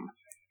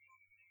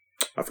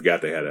I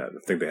forgot I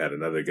think they had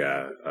another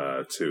guy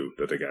too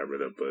that they got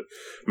rid of, but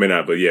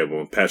But yeah,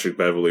 when Patrick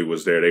Beverley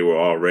was there, they were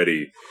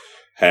already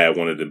had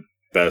one of the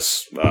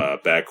best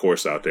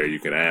backcourts out there you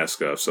can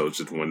ask of. So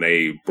just when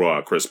they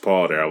brought Chris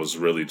Paul there, I was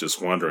really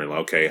just wondering,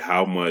 okay,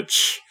 how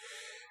much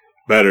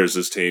better is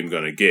this team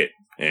going to get?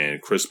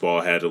 And Chris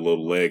Paul had a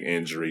little leg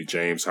injury.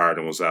 James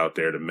Harden was out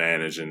there to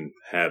manage and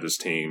have his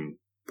team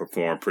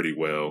perform pretty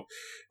well.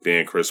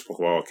 Then Chris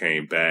Paul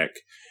came back,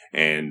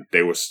 and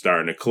they were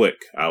starting to click.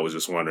 I was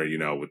just wondering,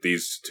 with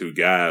these two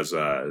guys,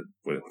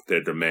 with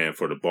their demand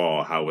for the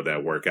ball, how would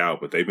that work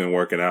out? But they've been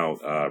working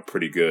out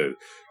pretty good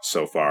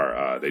so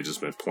far. They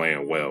just been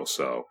playing well.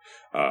 So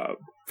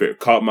it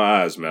caught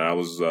my eyes, man. I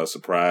was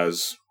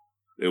surprised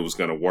it was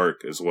going to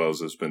work as well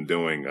as it's been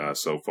doing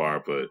so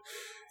far. But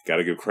got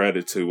to give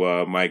credit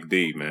to Mike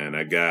D, man.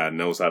 That guy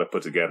knows how to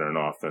put together an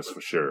offense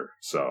for sure.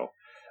 So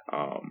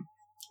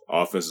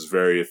offense is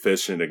very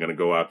efficient. They're going to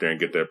go out there and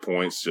get their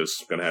points.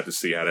 Just going to have to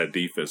see how that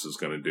defense is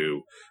going to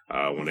do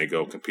when they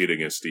go compete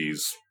against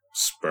these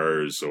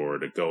Spurs or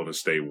the Golden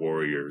State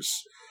Warriors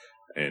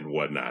and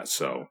whatnot.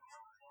 So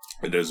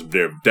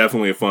they're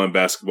definitely a fun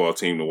basketball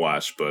team to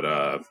watch, but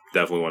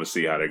definitely want to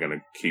see how they're going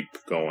to keep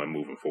going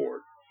moving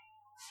forward.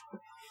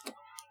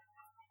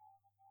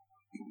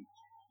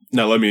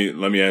 Now, let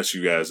me ask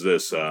you guys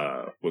this.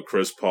 With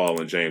Chris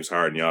Paul and James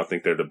Harden, y'all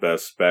think they're the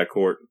best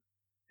backcourt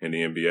in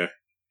the NBA?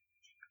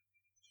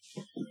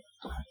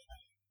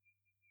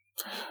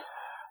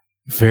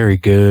 Very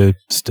good.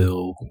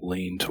 Still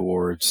lean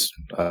towards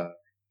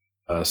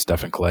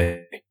Steph and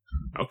Clay.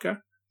 Okay.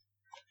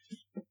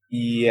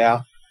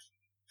 Yeah.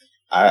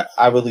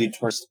 I would lean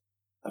towards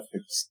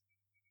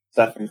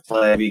Steph and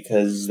Clay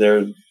because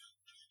they're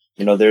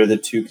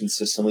the two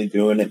consistently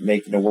doing it,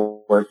 making it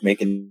work,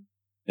 making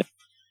it.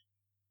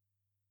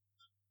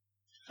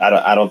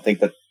 I don't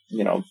think that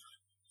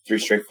 3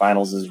 straight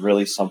finals is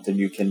really something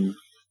you can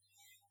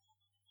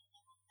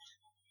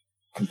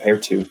compare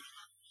to.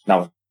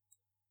 Now,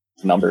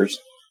 numbers.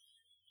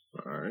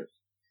 All right.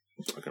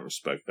 I can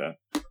respect that.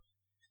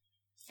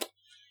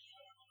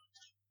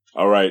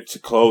 All right. To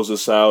close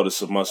us out,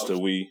 it's a must that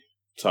we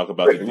talk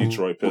about the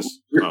Detroit Pistons.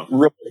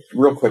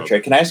 Real quick,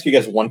 Trey. Can I ask you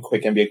guys one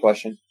quick NBA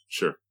question?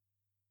 Sure.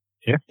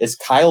 Yeah. Is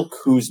Kyle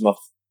Kuzma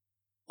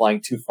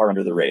flying too far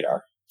under the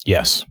radar?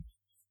 Yes.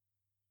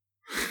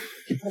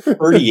 He put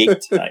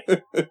 38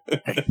 tonight.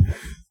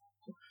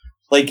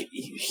 Like,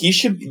 he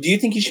should. Do you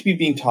think he should be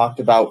being talked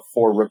about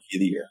for Rookie of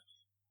the Year?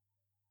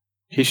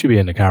 He should be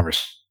in the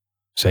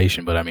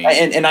conversation, but I mean,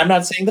 and I'm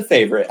not saying the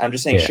favorite. I'm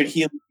just saying, should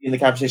he be in the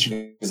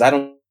conversation? Because I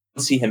don't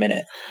see him in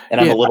it,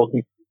 and I'm a little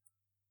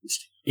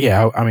confused.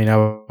 Yeah, I mean, I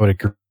would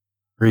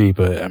agree,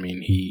 but I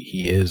mean,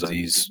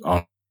 he's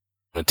on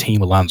a team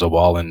with Lonzo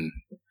Ball, and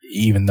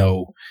even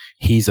though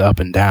he's up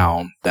and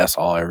down, that's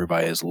all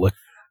everybody is looking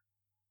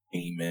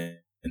at.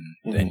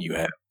 And then you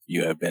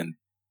have Ben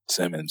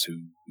Simmons,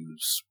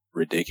 who's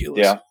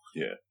ridiculous.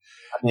 Yeah.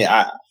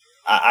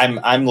 I mean,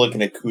 I'm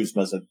looking at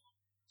Kuzma as a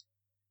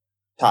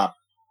top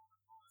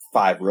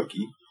 5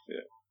 rookie.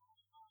 Yeah.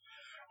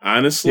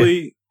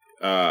 Honestly,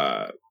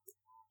 I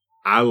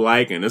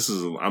like, and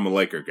I'm a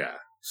Laker guy,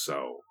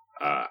 so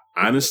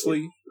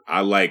honestly,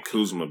 I like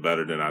Kuzma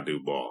better than I do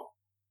Ball.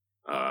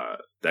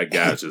 That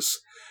guy's just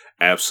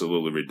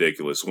absolutely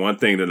ridiculous. One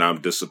thing that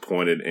I'm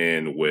disappointed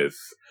in with,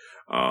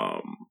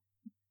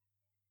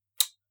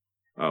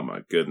 oh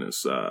my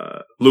goodness,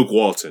 Luke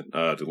Walton,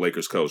 the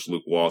Lakers coach,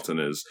 Luke Walton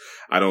is,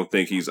 I don't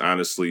think he's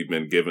honestly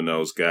been giving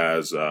those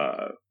guys,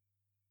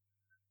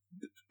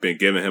 been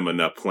giving him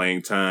enough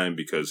playing time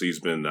because he's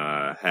been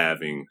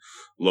having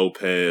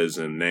Lopez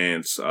and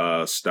Nance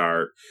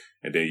start,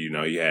 and then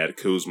you had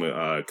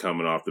Kuzma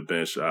coming off the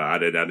bench. I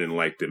didn't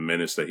like the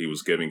minutes that he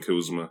was giving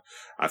Kuzma.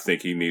 I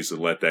think he needs to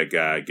let that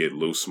guy get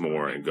loose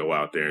more and go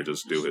out there and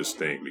just do his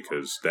thing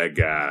because that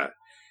guy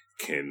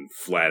can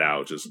flat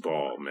out just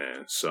ball,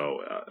 man. So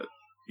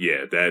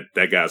yeah,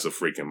 that guy's a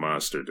freaking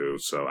monster,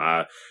 dude. So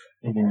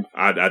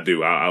I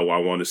do. I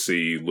want to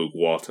see Luke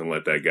Walton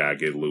let that guy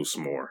get loose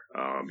more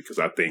because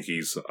I think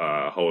he's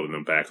holding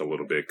him back a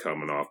little bit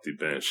coming off the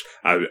bench.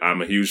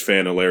 I'm a huge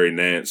fan of Larry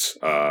Nance.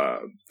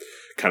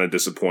 Kind of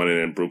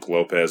disappointed in Brook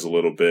Lopez a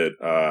little bit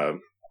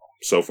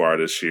so far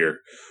this year.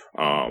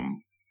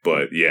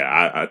 But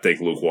yeah, I think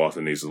Luke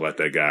Walton needs to let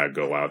that guy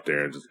go out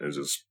there and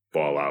just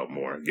ball out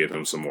more, give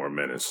him some more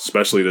minutes.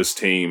 Especially this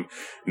team,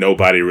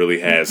 nobody really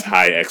has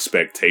high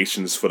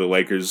expectations for the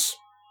Lakers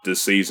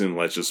this season.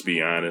 Let's just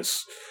be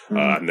honest.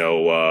 I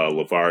know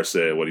LeVar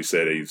said what he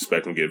said. He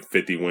expect him to get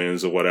 50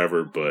 wins or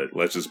whatever, but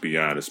let's just be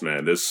honest,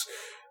 man. This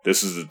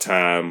is the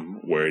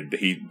time where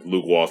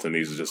Luke Walton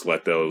needs to just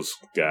let those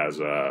guys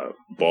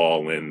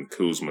ball and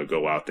Kuzma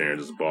go out there and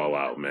just ball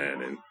out,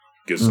 man, and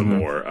get some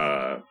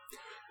more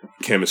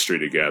chemistry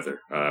together.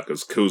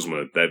 Because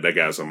Kuzma, that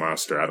guy's a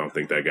monster. I don't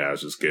think that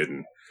guy's just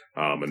getting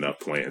enough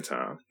playing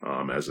time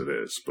as it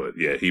is. But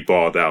yeah, he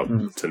balled out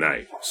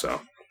tonight. So,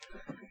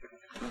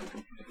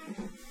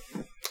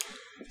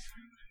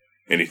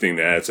 anything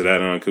to add to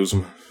that on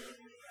Kuzma?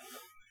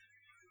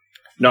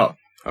 No,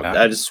 Okay.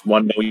 I just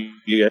want to know what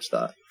you guys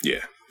thought.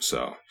 Yeah.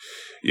 So,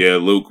 yeah,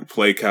 Luke,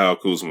 play Kyle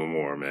Kuzma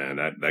more, man.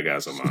 That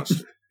guy's a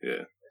monster.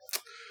 Yeah.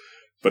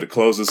 But to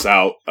close this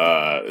out,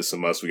 it's a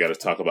must. We got to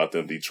talk about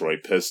them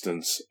Detroit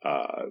Pistons.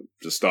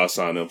 Just thoughts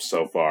on them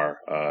so far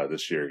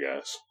this year,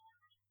 guys.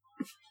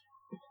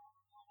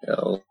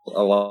 A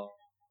lot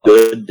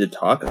good to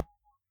talk about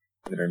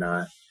it or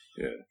not.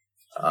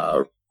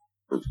 Yeah.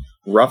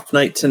 Rough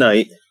night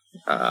tonight.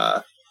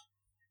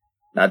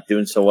 Not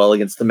doing so well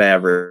against the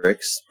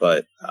Mavericks,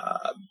 but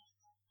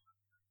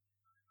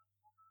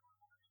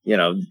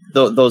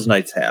those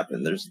nights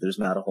happen. There's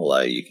not a whole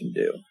lot you can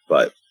do,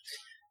 but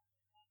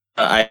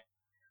I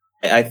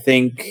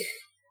think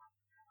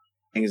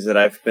things that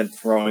I've been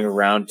throwing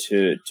around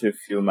to a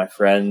few of my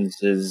friends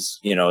is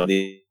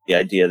the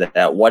idea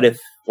that what if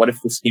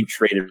this team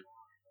traded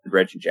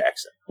Reggie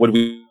Jackson? Would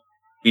we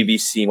be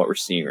seeing what we're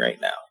seeing right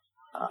now?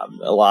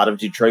 A lot of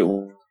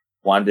Detroit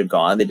wanted him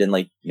gone. They didn't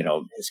like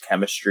his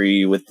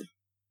chemistry with the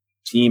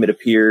team. It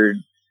appeared,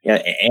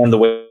 and the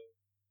way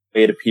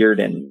it appeared,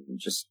 and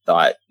just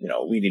thought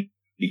we need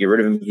to get rid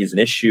of him. He's an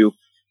issue,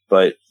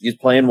 but he's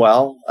playing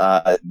well.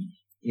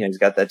 He's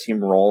got that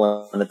team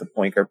rolling at the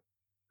point guard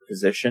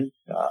position.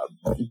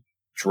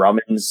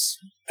 Drummond's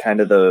kind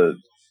of the,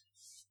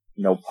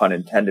 no pun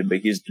intended, but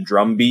he's the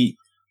drum beat.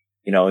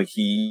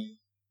 He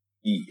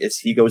as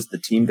he goes, the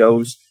team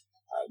goes.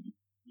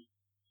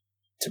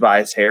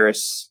 Tobias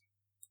Harris,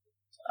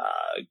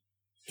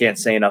 can't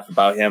say enough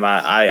about him.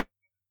 I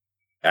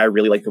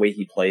really like the way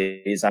he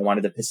plays. I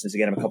wanted the Pistons to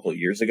get him a couple of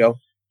years ago.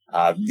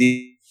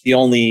 The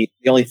only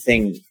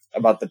thing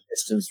about the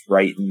Pistons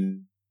right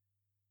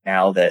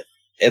now that,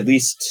 at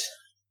least,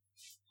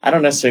 I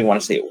don't necessarily want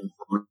to say it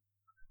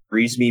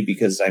worries me,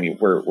 because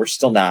we're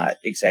still not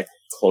exactly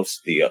close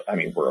to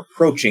we're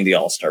approaching the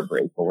All-Star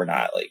break, but we're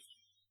not like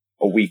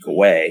a week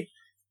away.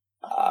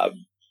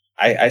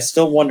 I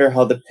still wonder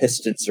how the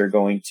Pistons are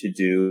going to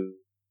do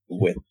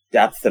with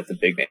depth at the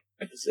big man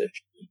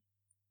position.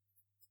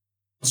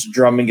 Once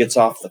Drummond gets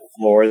off the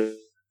floor,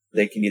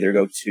 they can either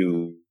go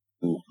to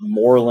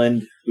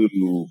Moreland,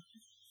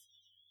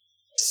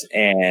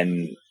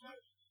 and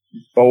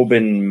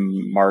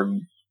Boban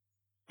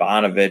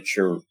Marjanovic,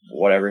 or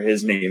whatever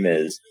his name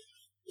is.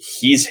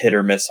 He's hit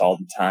or miss all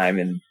the time,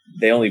 and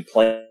they only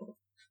play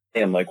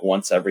him like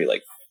once every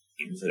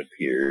games, it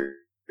appears.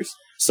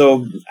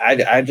 So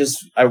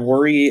I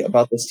worry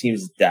about this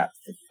team's depth.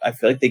 I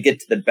feel like they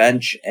get to the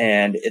bench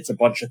and it's a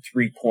bunch of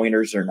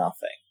 3-pointers or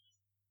nothing.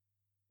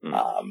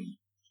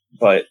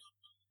 But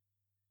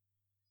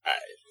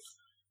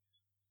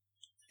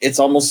it's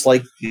almost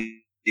like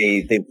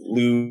they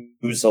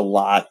lose a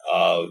lot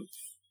of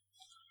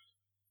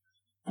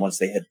once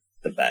they hit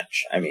the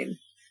bench.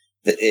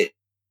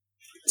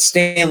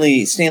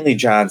 Stanley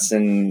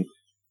Johnson,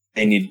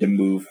 they need to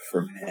move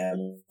from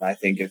him. I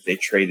think if they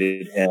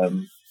traded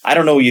him, I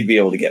don't know what you'd be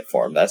able to get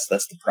for him. That's the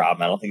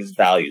problem. I don't think his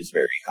value is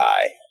very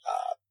high.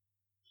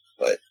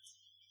 But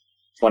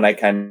one I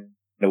kind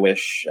of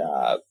wish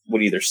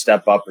would either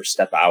step up or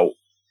step out.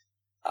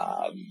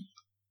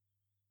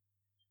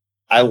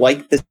 I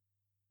like this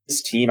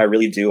team. I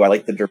really do. I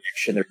like the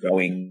direction they're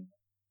going.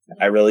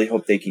 I really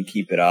hope they can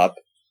keep it up.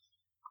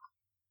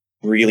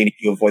 Really need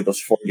to avoid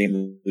those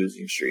 4-game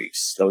losing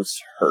streaks. Those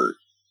hurt.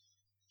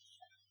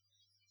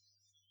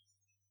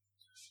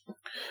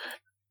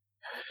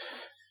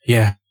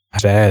 Yeah,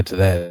 to add to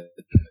that,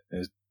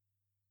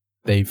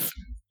 they've,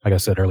 like I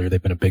said earlier,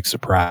 they've been a big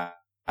surprise.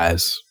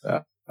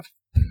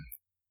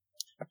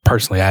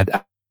 Personally, I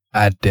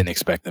didn't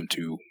expect them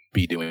to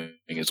be doing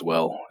as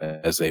well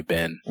as they've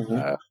been,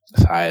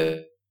 as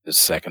high as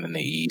second in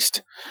the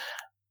East.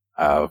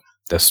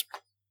 That's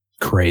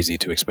crazy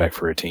to expect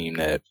for a team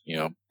that,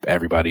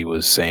 everybody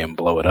was saying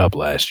blow it up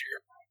last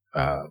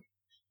year.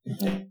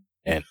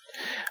 And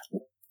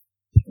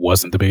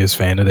wasn't the biggest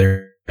fan of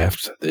their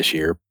draft this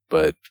year,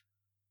 but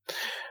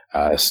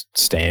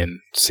Stan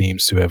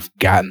seems to have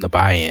gotten the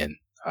buy-in,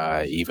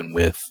 even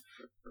with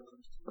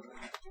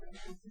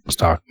was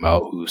talking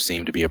about, who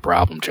seemed to be a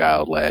problem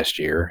child last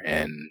year,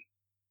 and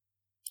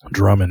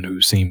Drummond,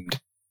 who seemed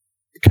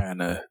to kind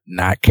of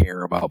not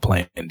care about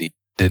playing. He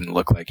didn't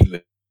look like he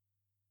would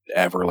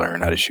ever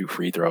learn how to shoot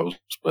free throws,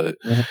 but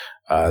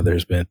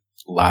there's been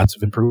lots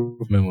of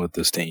improvement with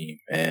this team,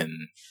 and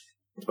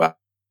the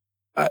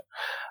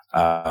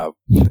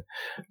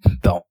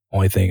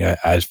only thing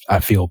I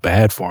feel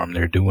bad for them,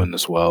 they're doing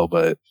this well,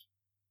 but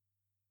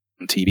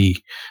on TV,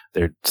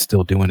 they're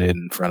still doing it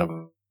in front of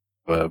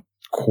a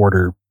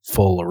quarter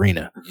full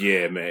arena.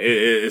 Yeah, man,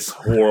 it's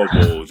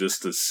horrible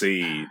just to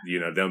see,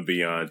 them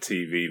be on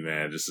TV,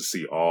 man, just to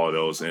see all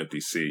those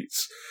empty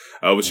seats.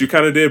 But you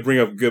kind of did bring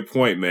up a good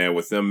point, man,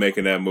 with them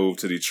making that move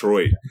to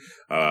Detroit.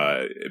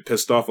 It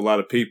pissed off a lot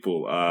of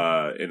people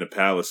in the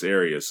Palace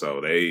area, so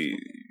they,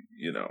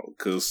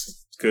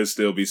 could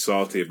still be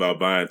salty about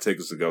buying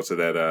tickets to go to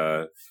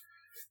that,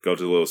 go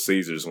to Little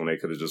Caesars when they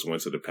could have just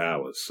went to the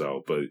Palace.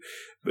 So, but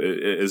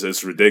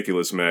it's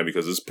ridiculous, man,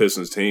 because this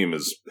Pistons team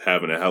is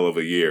having a hell of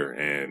a year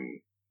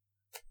and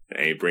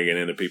ain't bringing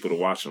in the people to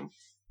watch them.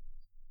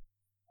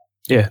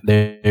 Yeah,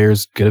 they're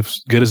as good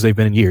as they've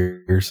been in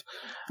years.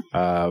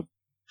 To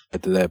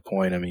that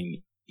point, I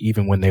mean,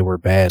 even when they were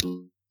bad,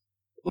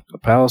 the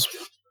Palace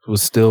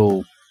was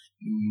still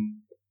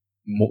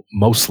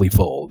mostly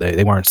full.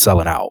 They weren't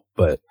selling out,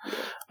 but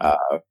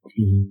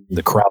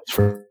the crowds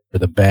for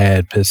the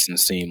bad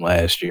Pistons team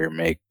last year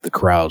make the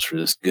crowds for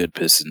this good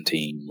Piston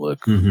team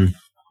look. And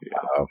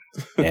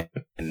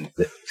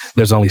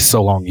there's only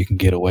so long you can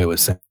get away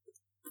with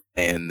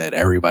saying that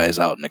everybody's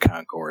out in the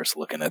concourse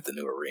looking at the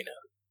new arena.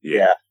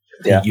 Yeah.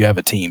 You have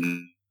a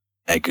team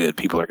that good,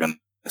 people are going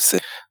to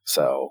sit.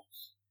 So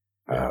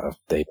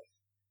they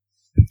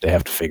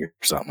have to figure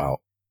something out.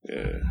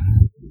 Yeah.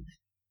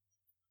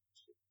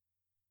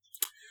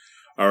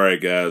 All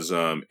right, guys.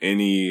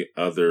 Any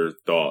other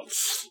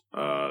thoughts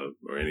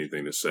or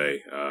anything to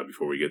say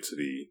before we get to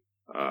the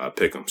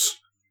pick'ems?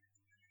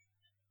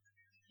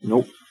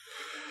 Nope.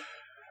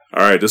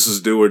 All right, this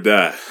is Do or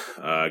Die.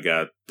 I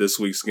got this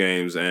week's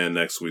games and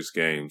next week's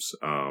games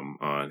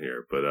on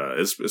here, but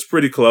it's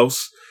pretty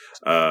close.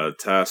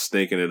 Ty's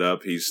stinking it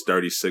up. He's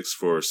 36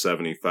 for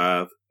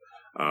 75.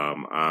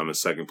 I'm in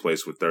second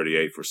place with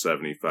 38 for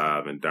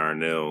 75, and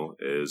Darnell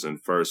is in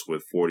first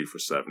with 40 for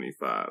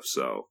 75.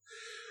 So.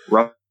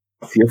 Rough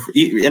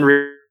year in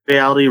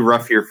reality,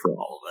 rough year for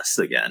all of us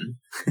again.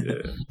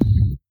 Yeah.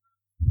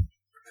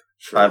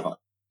 Sure.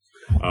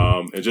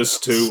 And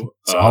just two.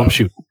 That's all I'm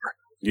shooting for.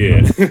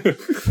 Yeah.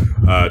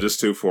 Just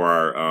two for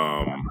our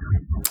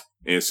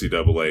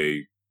NCAA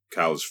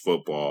college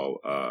football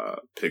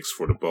picks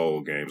for the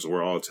bowl games.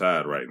 We're all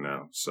tied right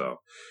now. So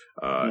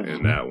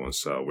in that one.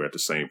 So we're at the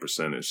same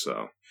percentage.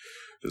 So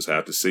just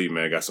have to see,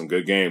 man. Got some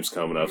good games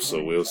coming up.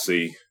 So we'll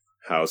see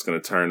how it's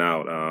going to turn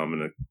out in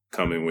the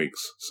coming weeks.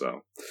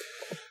 So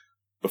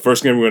the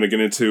first game we're going to get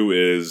into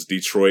is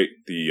Detroit,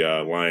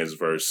 the Lions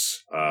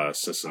versus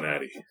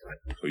Cincinnati.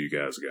 Who you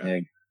guys got? Yeah,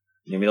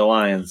 give me the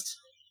Lions.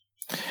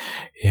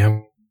 Yeah,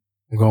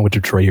 I'm going with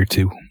Detroit here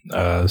too.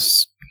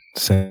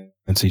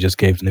 Since he just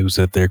gave news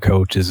that their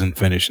coach isn't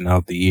finishing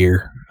out the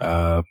year,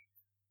 I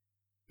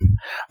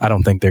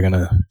don't think they're going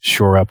to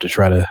shore up to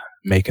try to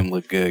make him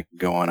look good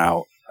going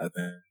out. I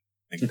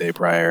think they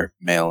probably are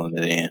mailing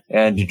it in.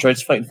 And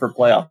Detroit's fighting for a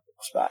playoff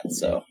spot,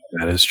 so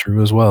that is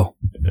true as well.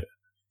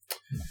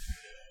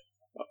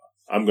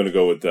 I'm going to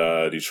go with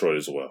Detroit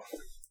as well.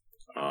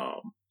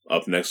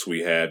 Up next,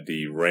 we had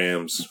the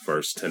Rams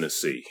versus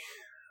Tennessee.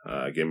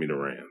 Give me the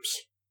Rams.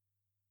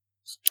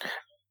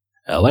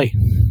 L.A.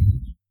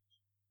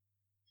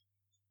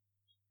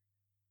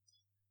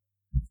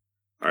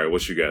 All right,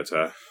 what you got,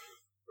 Ty?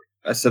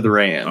 I said the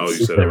Rams. Oh,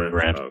 you said the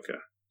Rams? Oh, okay.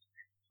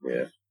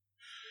 Yeah.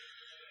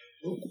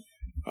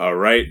 All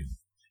right.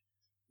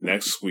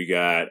 Next, we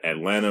got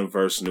Atlanta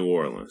versus New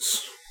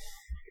Orleans.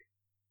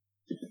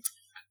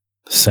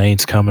 The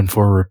Saints coming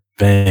for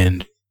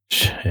revenge.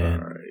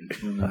 And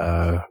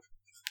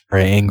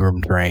right.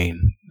 Ingram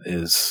train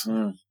is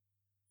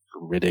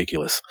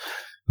ridiculous.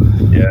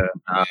 Yeah.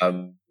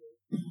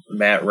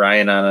 Matt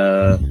Ryan on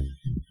a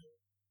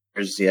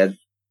he had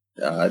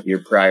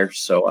year prior,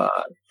 so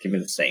give me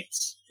the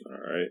Saints. All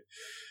right.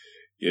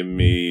 Give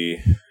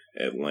me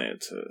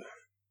Atlanta.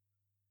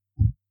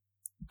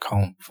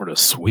 Calling for the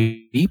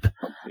sweep.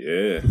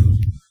 Yeah.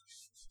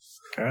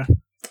 Okay.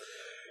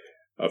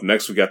 Up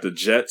next, we got the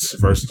Jets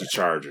versus the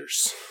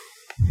Chargers.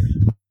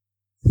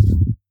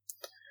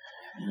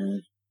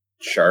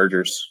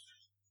 Chargers.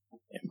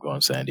 I'm going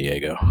San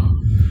Diego.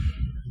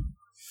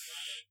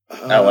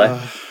 LA.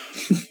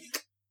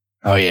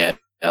 Oh yeah,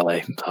 LA.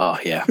 Oh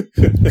yeah.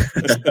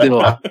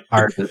 Still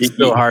hard. It's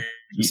still hard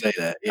to say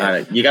that. Yeah. All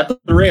right, you got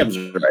the Rams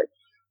right.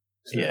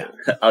 Yeah.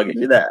 I'll give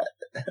you that.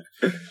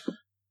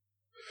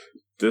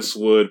 This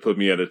would put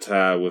me at a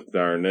tie with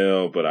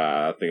Darnell, but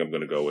I think I'm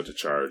going to go with the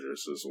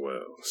Chargers as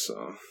well.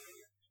 So,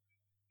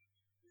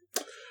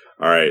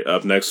 all right.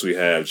 Up next, we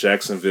have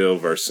Jacksonville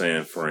versus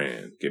San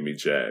Fran. Give me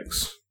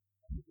Jags.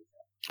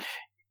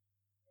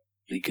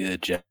 Really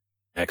good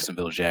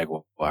Jacksonville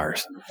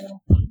Jaguars.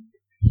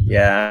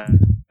 Yeah, I'm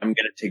going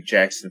to take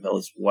Jacksonville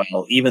as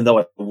well, even though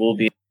it will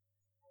be.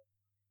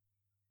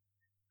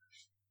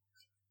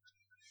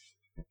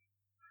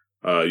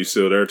 You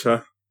still there,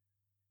 Ty?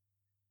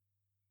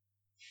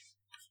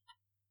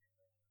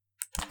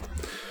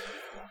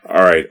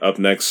 All right, up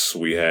next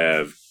we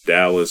have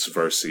Dallas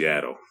versus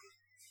Seattle.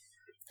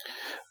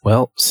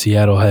 Well,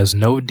 Seattle has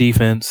no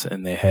defense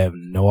and they have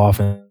no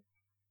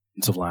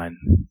offensive line.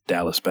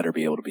 Dallas better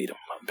be able to beat them.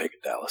 I'm picking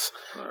Dallas.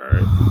 All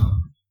right.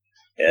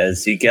 Yeah,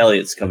 Zeke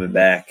Elliott's coming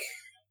back.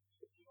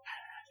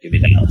 Give me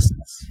Dallas.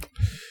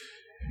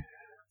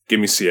 Give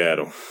me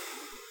Seattle.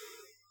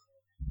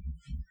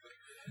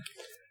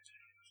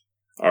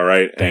 All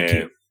right. Thank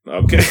you.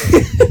 Okay.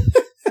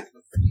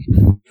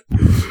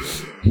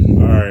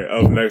 All right.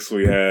 Up next,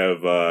 we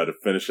have to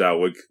finish out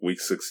week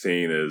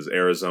 16 is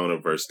Arizona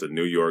versus the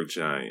New York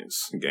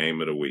Giants. Game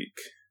of the week.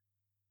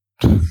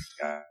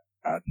 The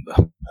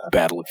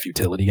battle of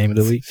futility game of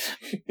the week.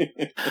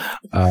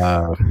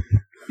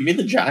 You mean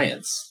the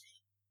Giants?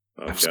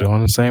 I'm still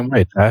on the same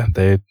way.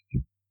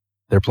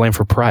 They're playing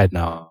for pride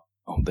now.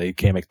 They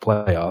can't make the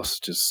playoffs.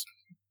 Just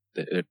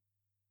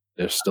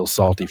they're still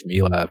salty from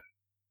Eli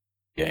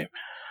game.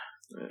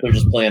 They're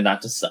just playing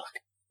not to suck.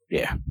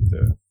 Yeah.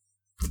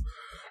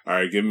 All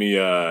right, give me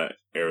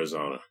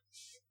Arizona.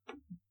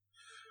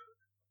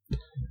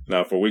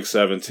 Now for week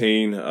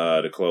 17,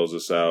 to close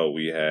this out,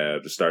 we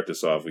have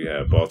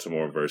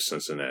Baltimore versus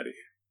Cincinnati.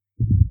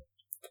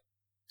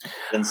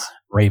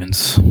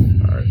 Ravens.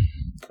 All right,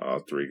 all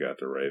three got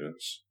the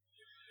Ravens.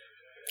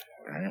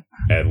 All right.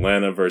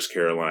 Atlanta versus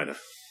Carolina.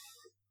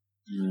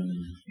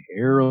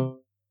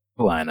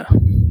 Carolina.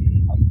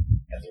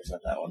 Yeah, there's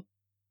that one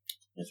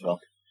as well.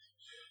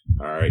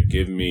 All right,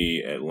 give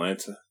me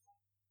Atlanta.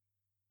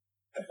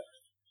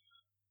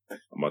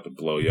 I'm about to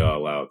blow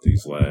y'all out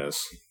these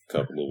last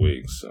couple of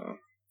weeks. So.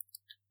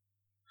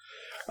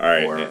 All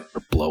right. Or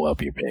blow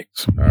up your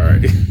picks. All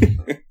right.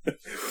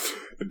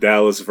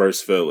 Dallas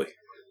versus Philly.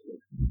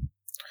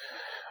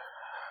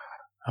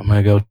 I'm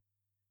going to go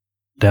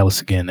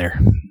Dallas again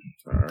there.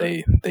 All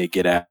right. They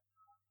get out.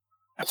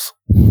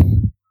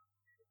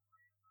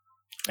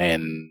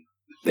 And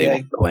they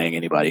won't be playing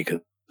anybody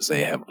because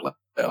they have a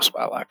playoff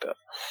spot locked up.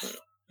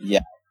 Yeah.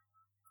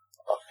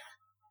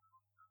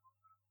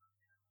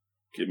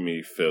 Give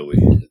me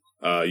Philly.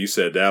 You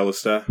said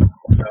Dallas, Ty?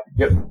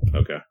 Yep.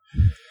 Okay.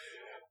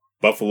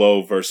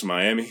 Buffalo versus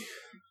Miami.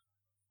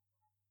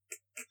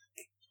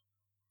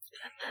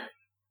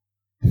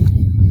 I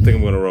think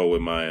I'm going to roll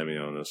with Miami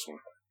on this one.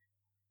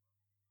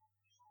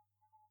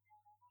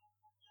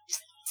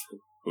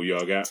 Who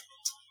y'all got?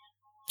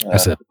 I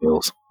said the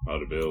Bills. Oh,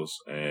 the Bills.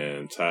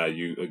 And Ty,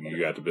 you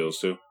got the Bills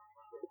too?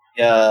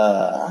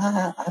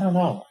 I don't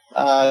know.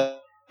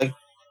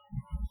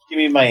 Give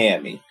me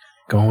Miami.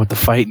 Going with the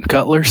fighting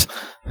Cutlers?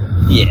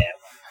 Yeah.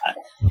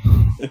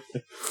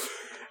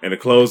 And to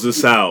close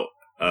this out,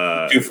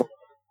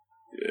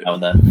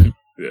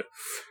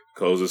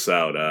 close this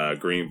out,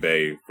 Green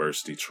Bay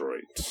versus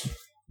Detroit.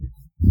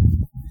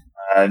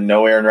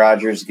 No Aaron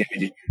Rodgers. Give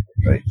me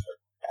Detroit.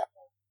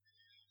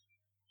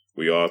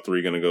 We all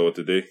three going to go with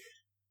the D?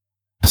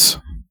 Yes.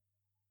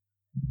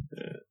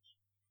 Yeah.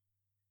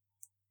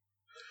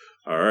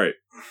 All right.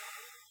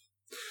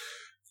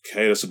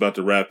 Okay, that's about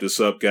to wrap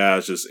this up,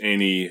 guys. Just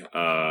any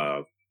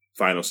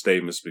final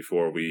statements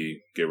before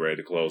we get ready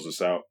to close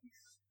this out?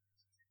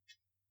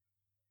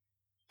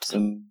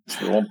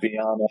 Since we won't be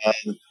on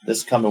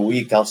this coming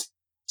week, I'll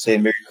say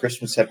Merry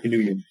Christmas, Happy New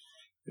Year.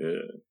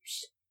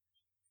 Yes.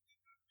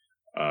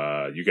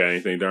 You got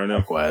anything, Darnell?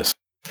 Likewise.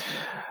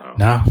 Oh.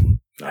 No.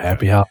 Okay.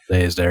 Happy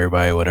holidays to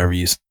everybody, whatever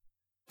you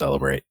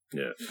celebrate.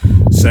 Yeah.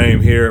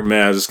 Same here,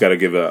 man. I just got to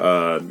give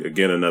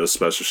again another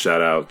special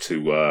shout out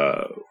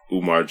to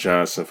Umar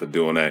Johnson for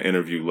doing that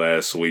interview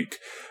last week.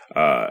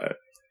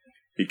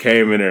 He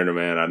came in there,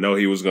 man. I know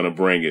he was going to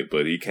bring it,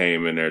 but he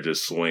came in there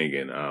just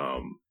swinging.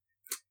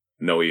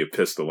 know he had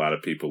pissed a lot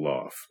of people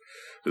off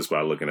just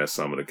by looking at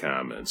some of the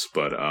comments.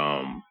 But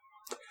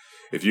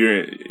if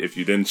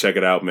you didn't check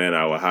it out, man,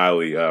 I would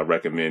highly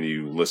recommend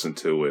you listen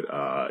to it.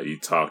 We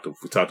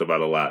talked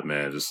about a lot,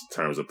 man, just in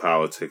terms of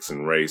politics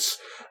and race.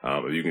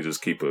 If you can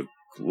just keep a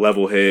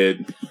level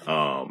head,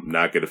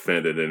 not get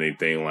offended,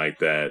 anything like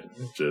that,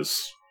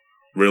 just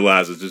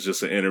realize it's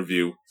just an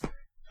interview.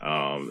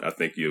 I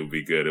think you'll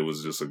be good. It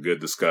was just a good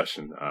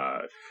discussion.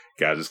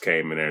 Guy just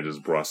came in there and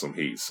just brought some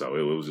heat. So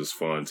it was just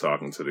fun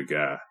talking to the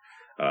guy,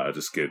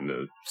 just getting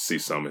to see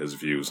some of his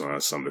views on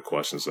some of the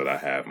questions that I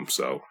have him.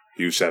 So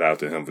huge shout out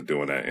to him for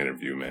doing that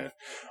interview, man.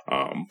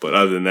 But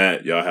other than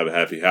that, y'all have a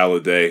happy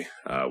holiday.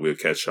 We'll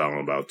catch y'all in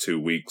about 2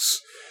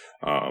 weeks.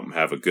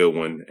 Have a good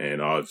one.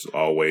 And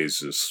always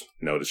just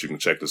know that you can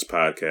check this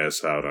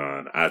podcast out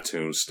on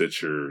iTunes,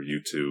 Stitcher,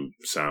 YouTube,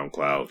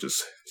 SoundCloud.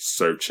 Just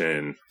search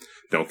in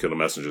Don't Kill the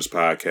Messengers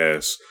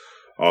podcast.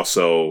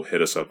 Also,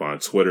 hit us up on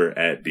Twitter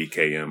at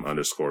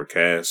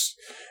DKM_cast.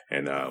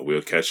 And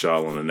we'll catch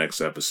y'all on the next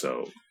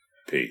episode.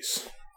 Peace.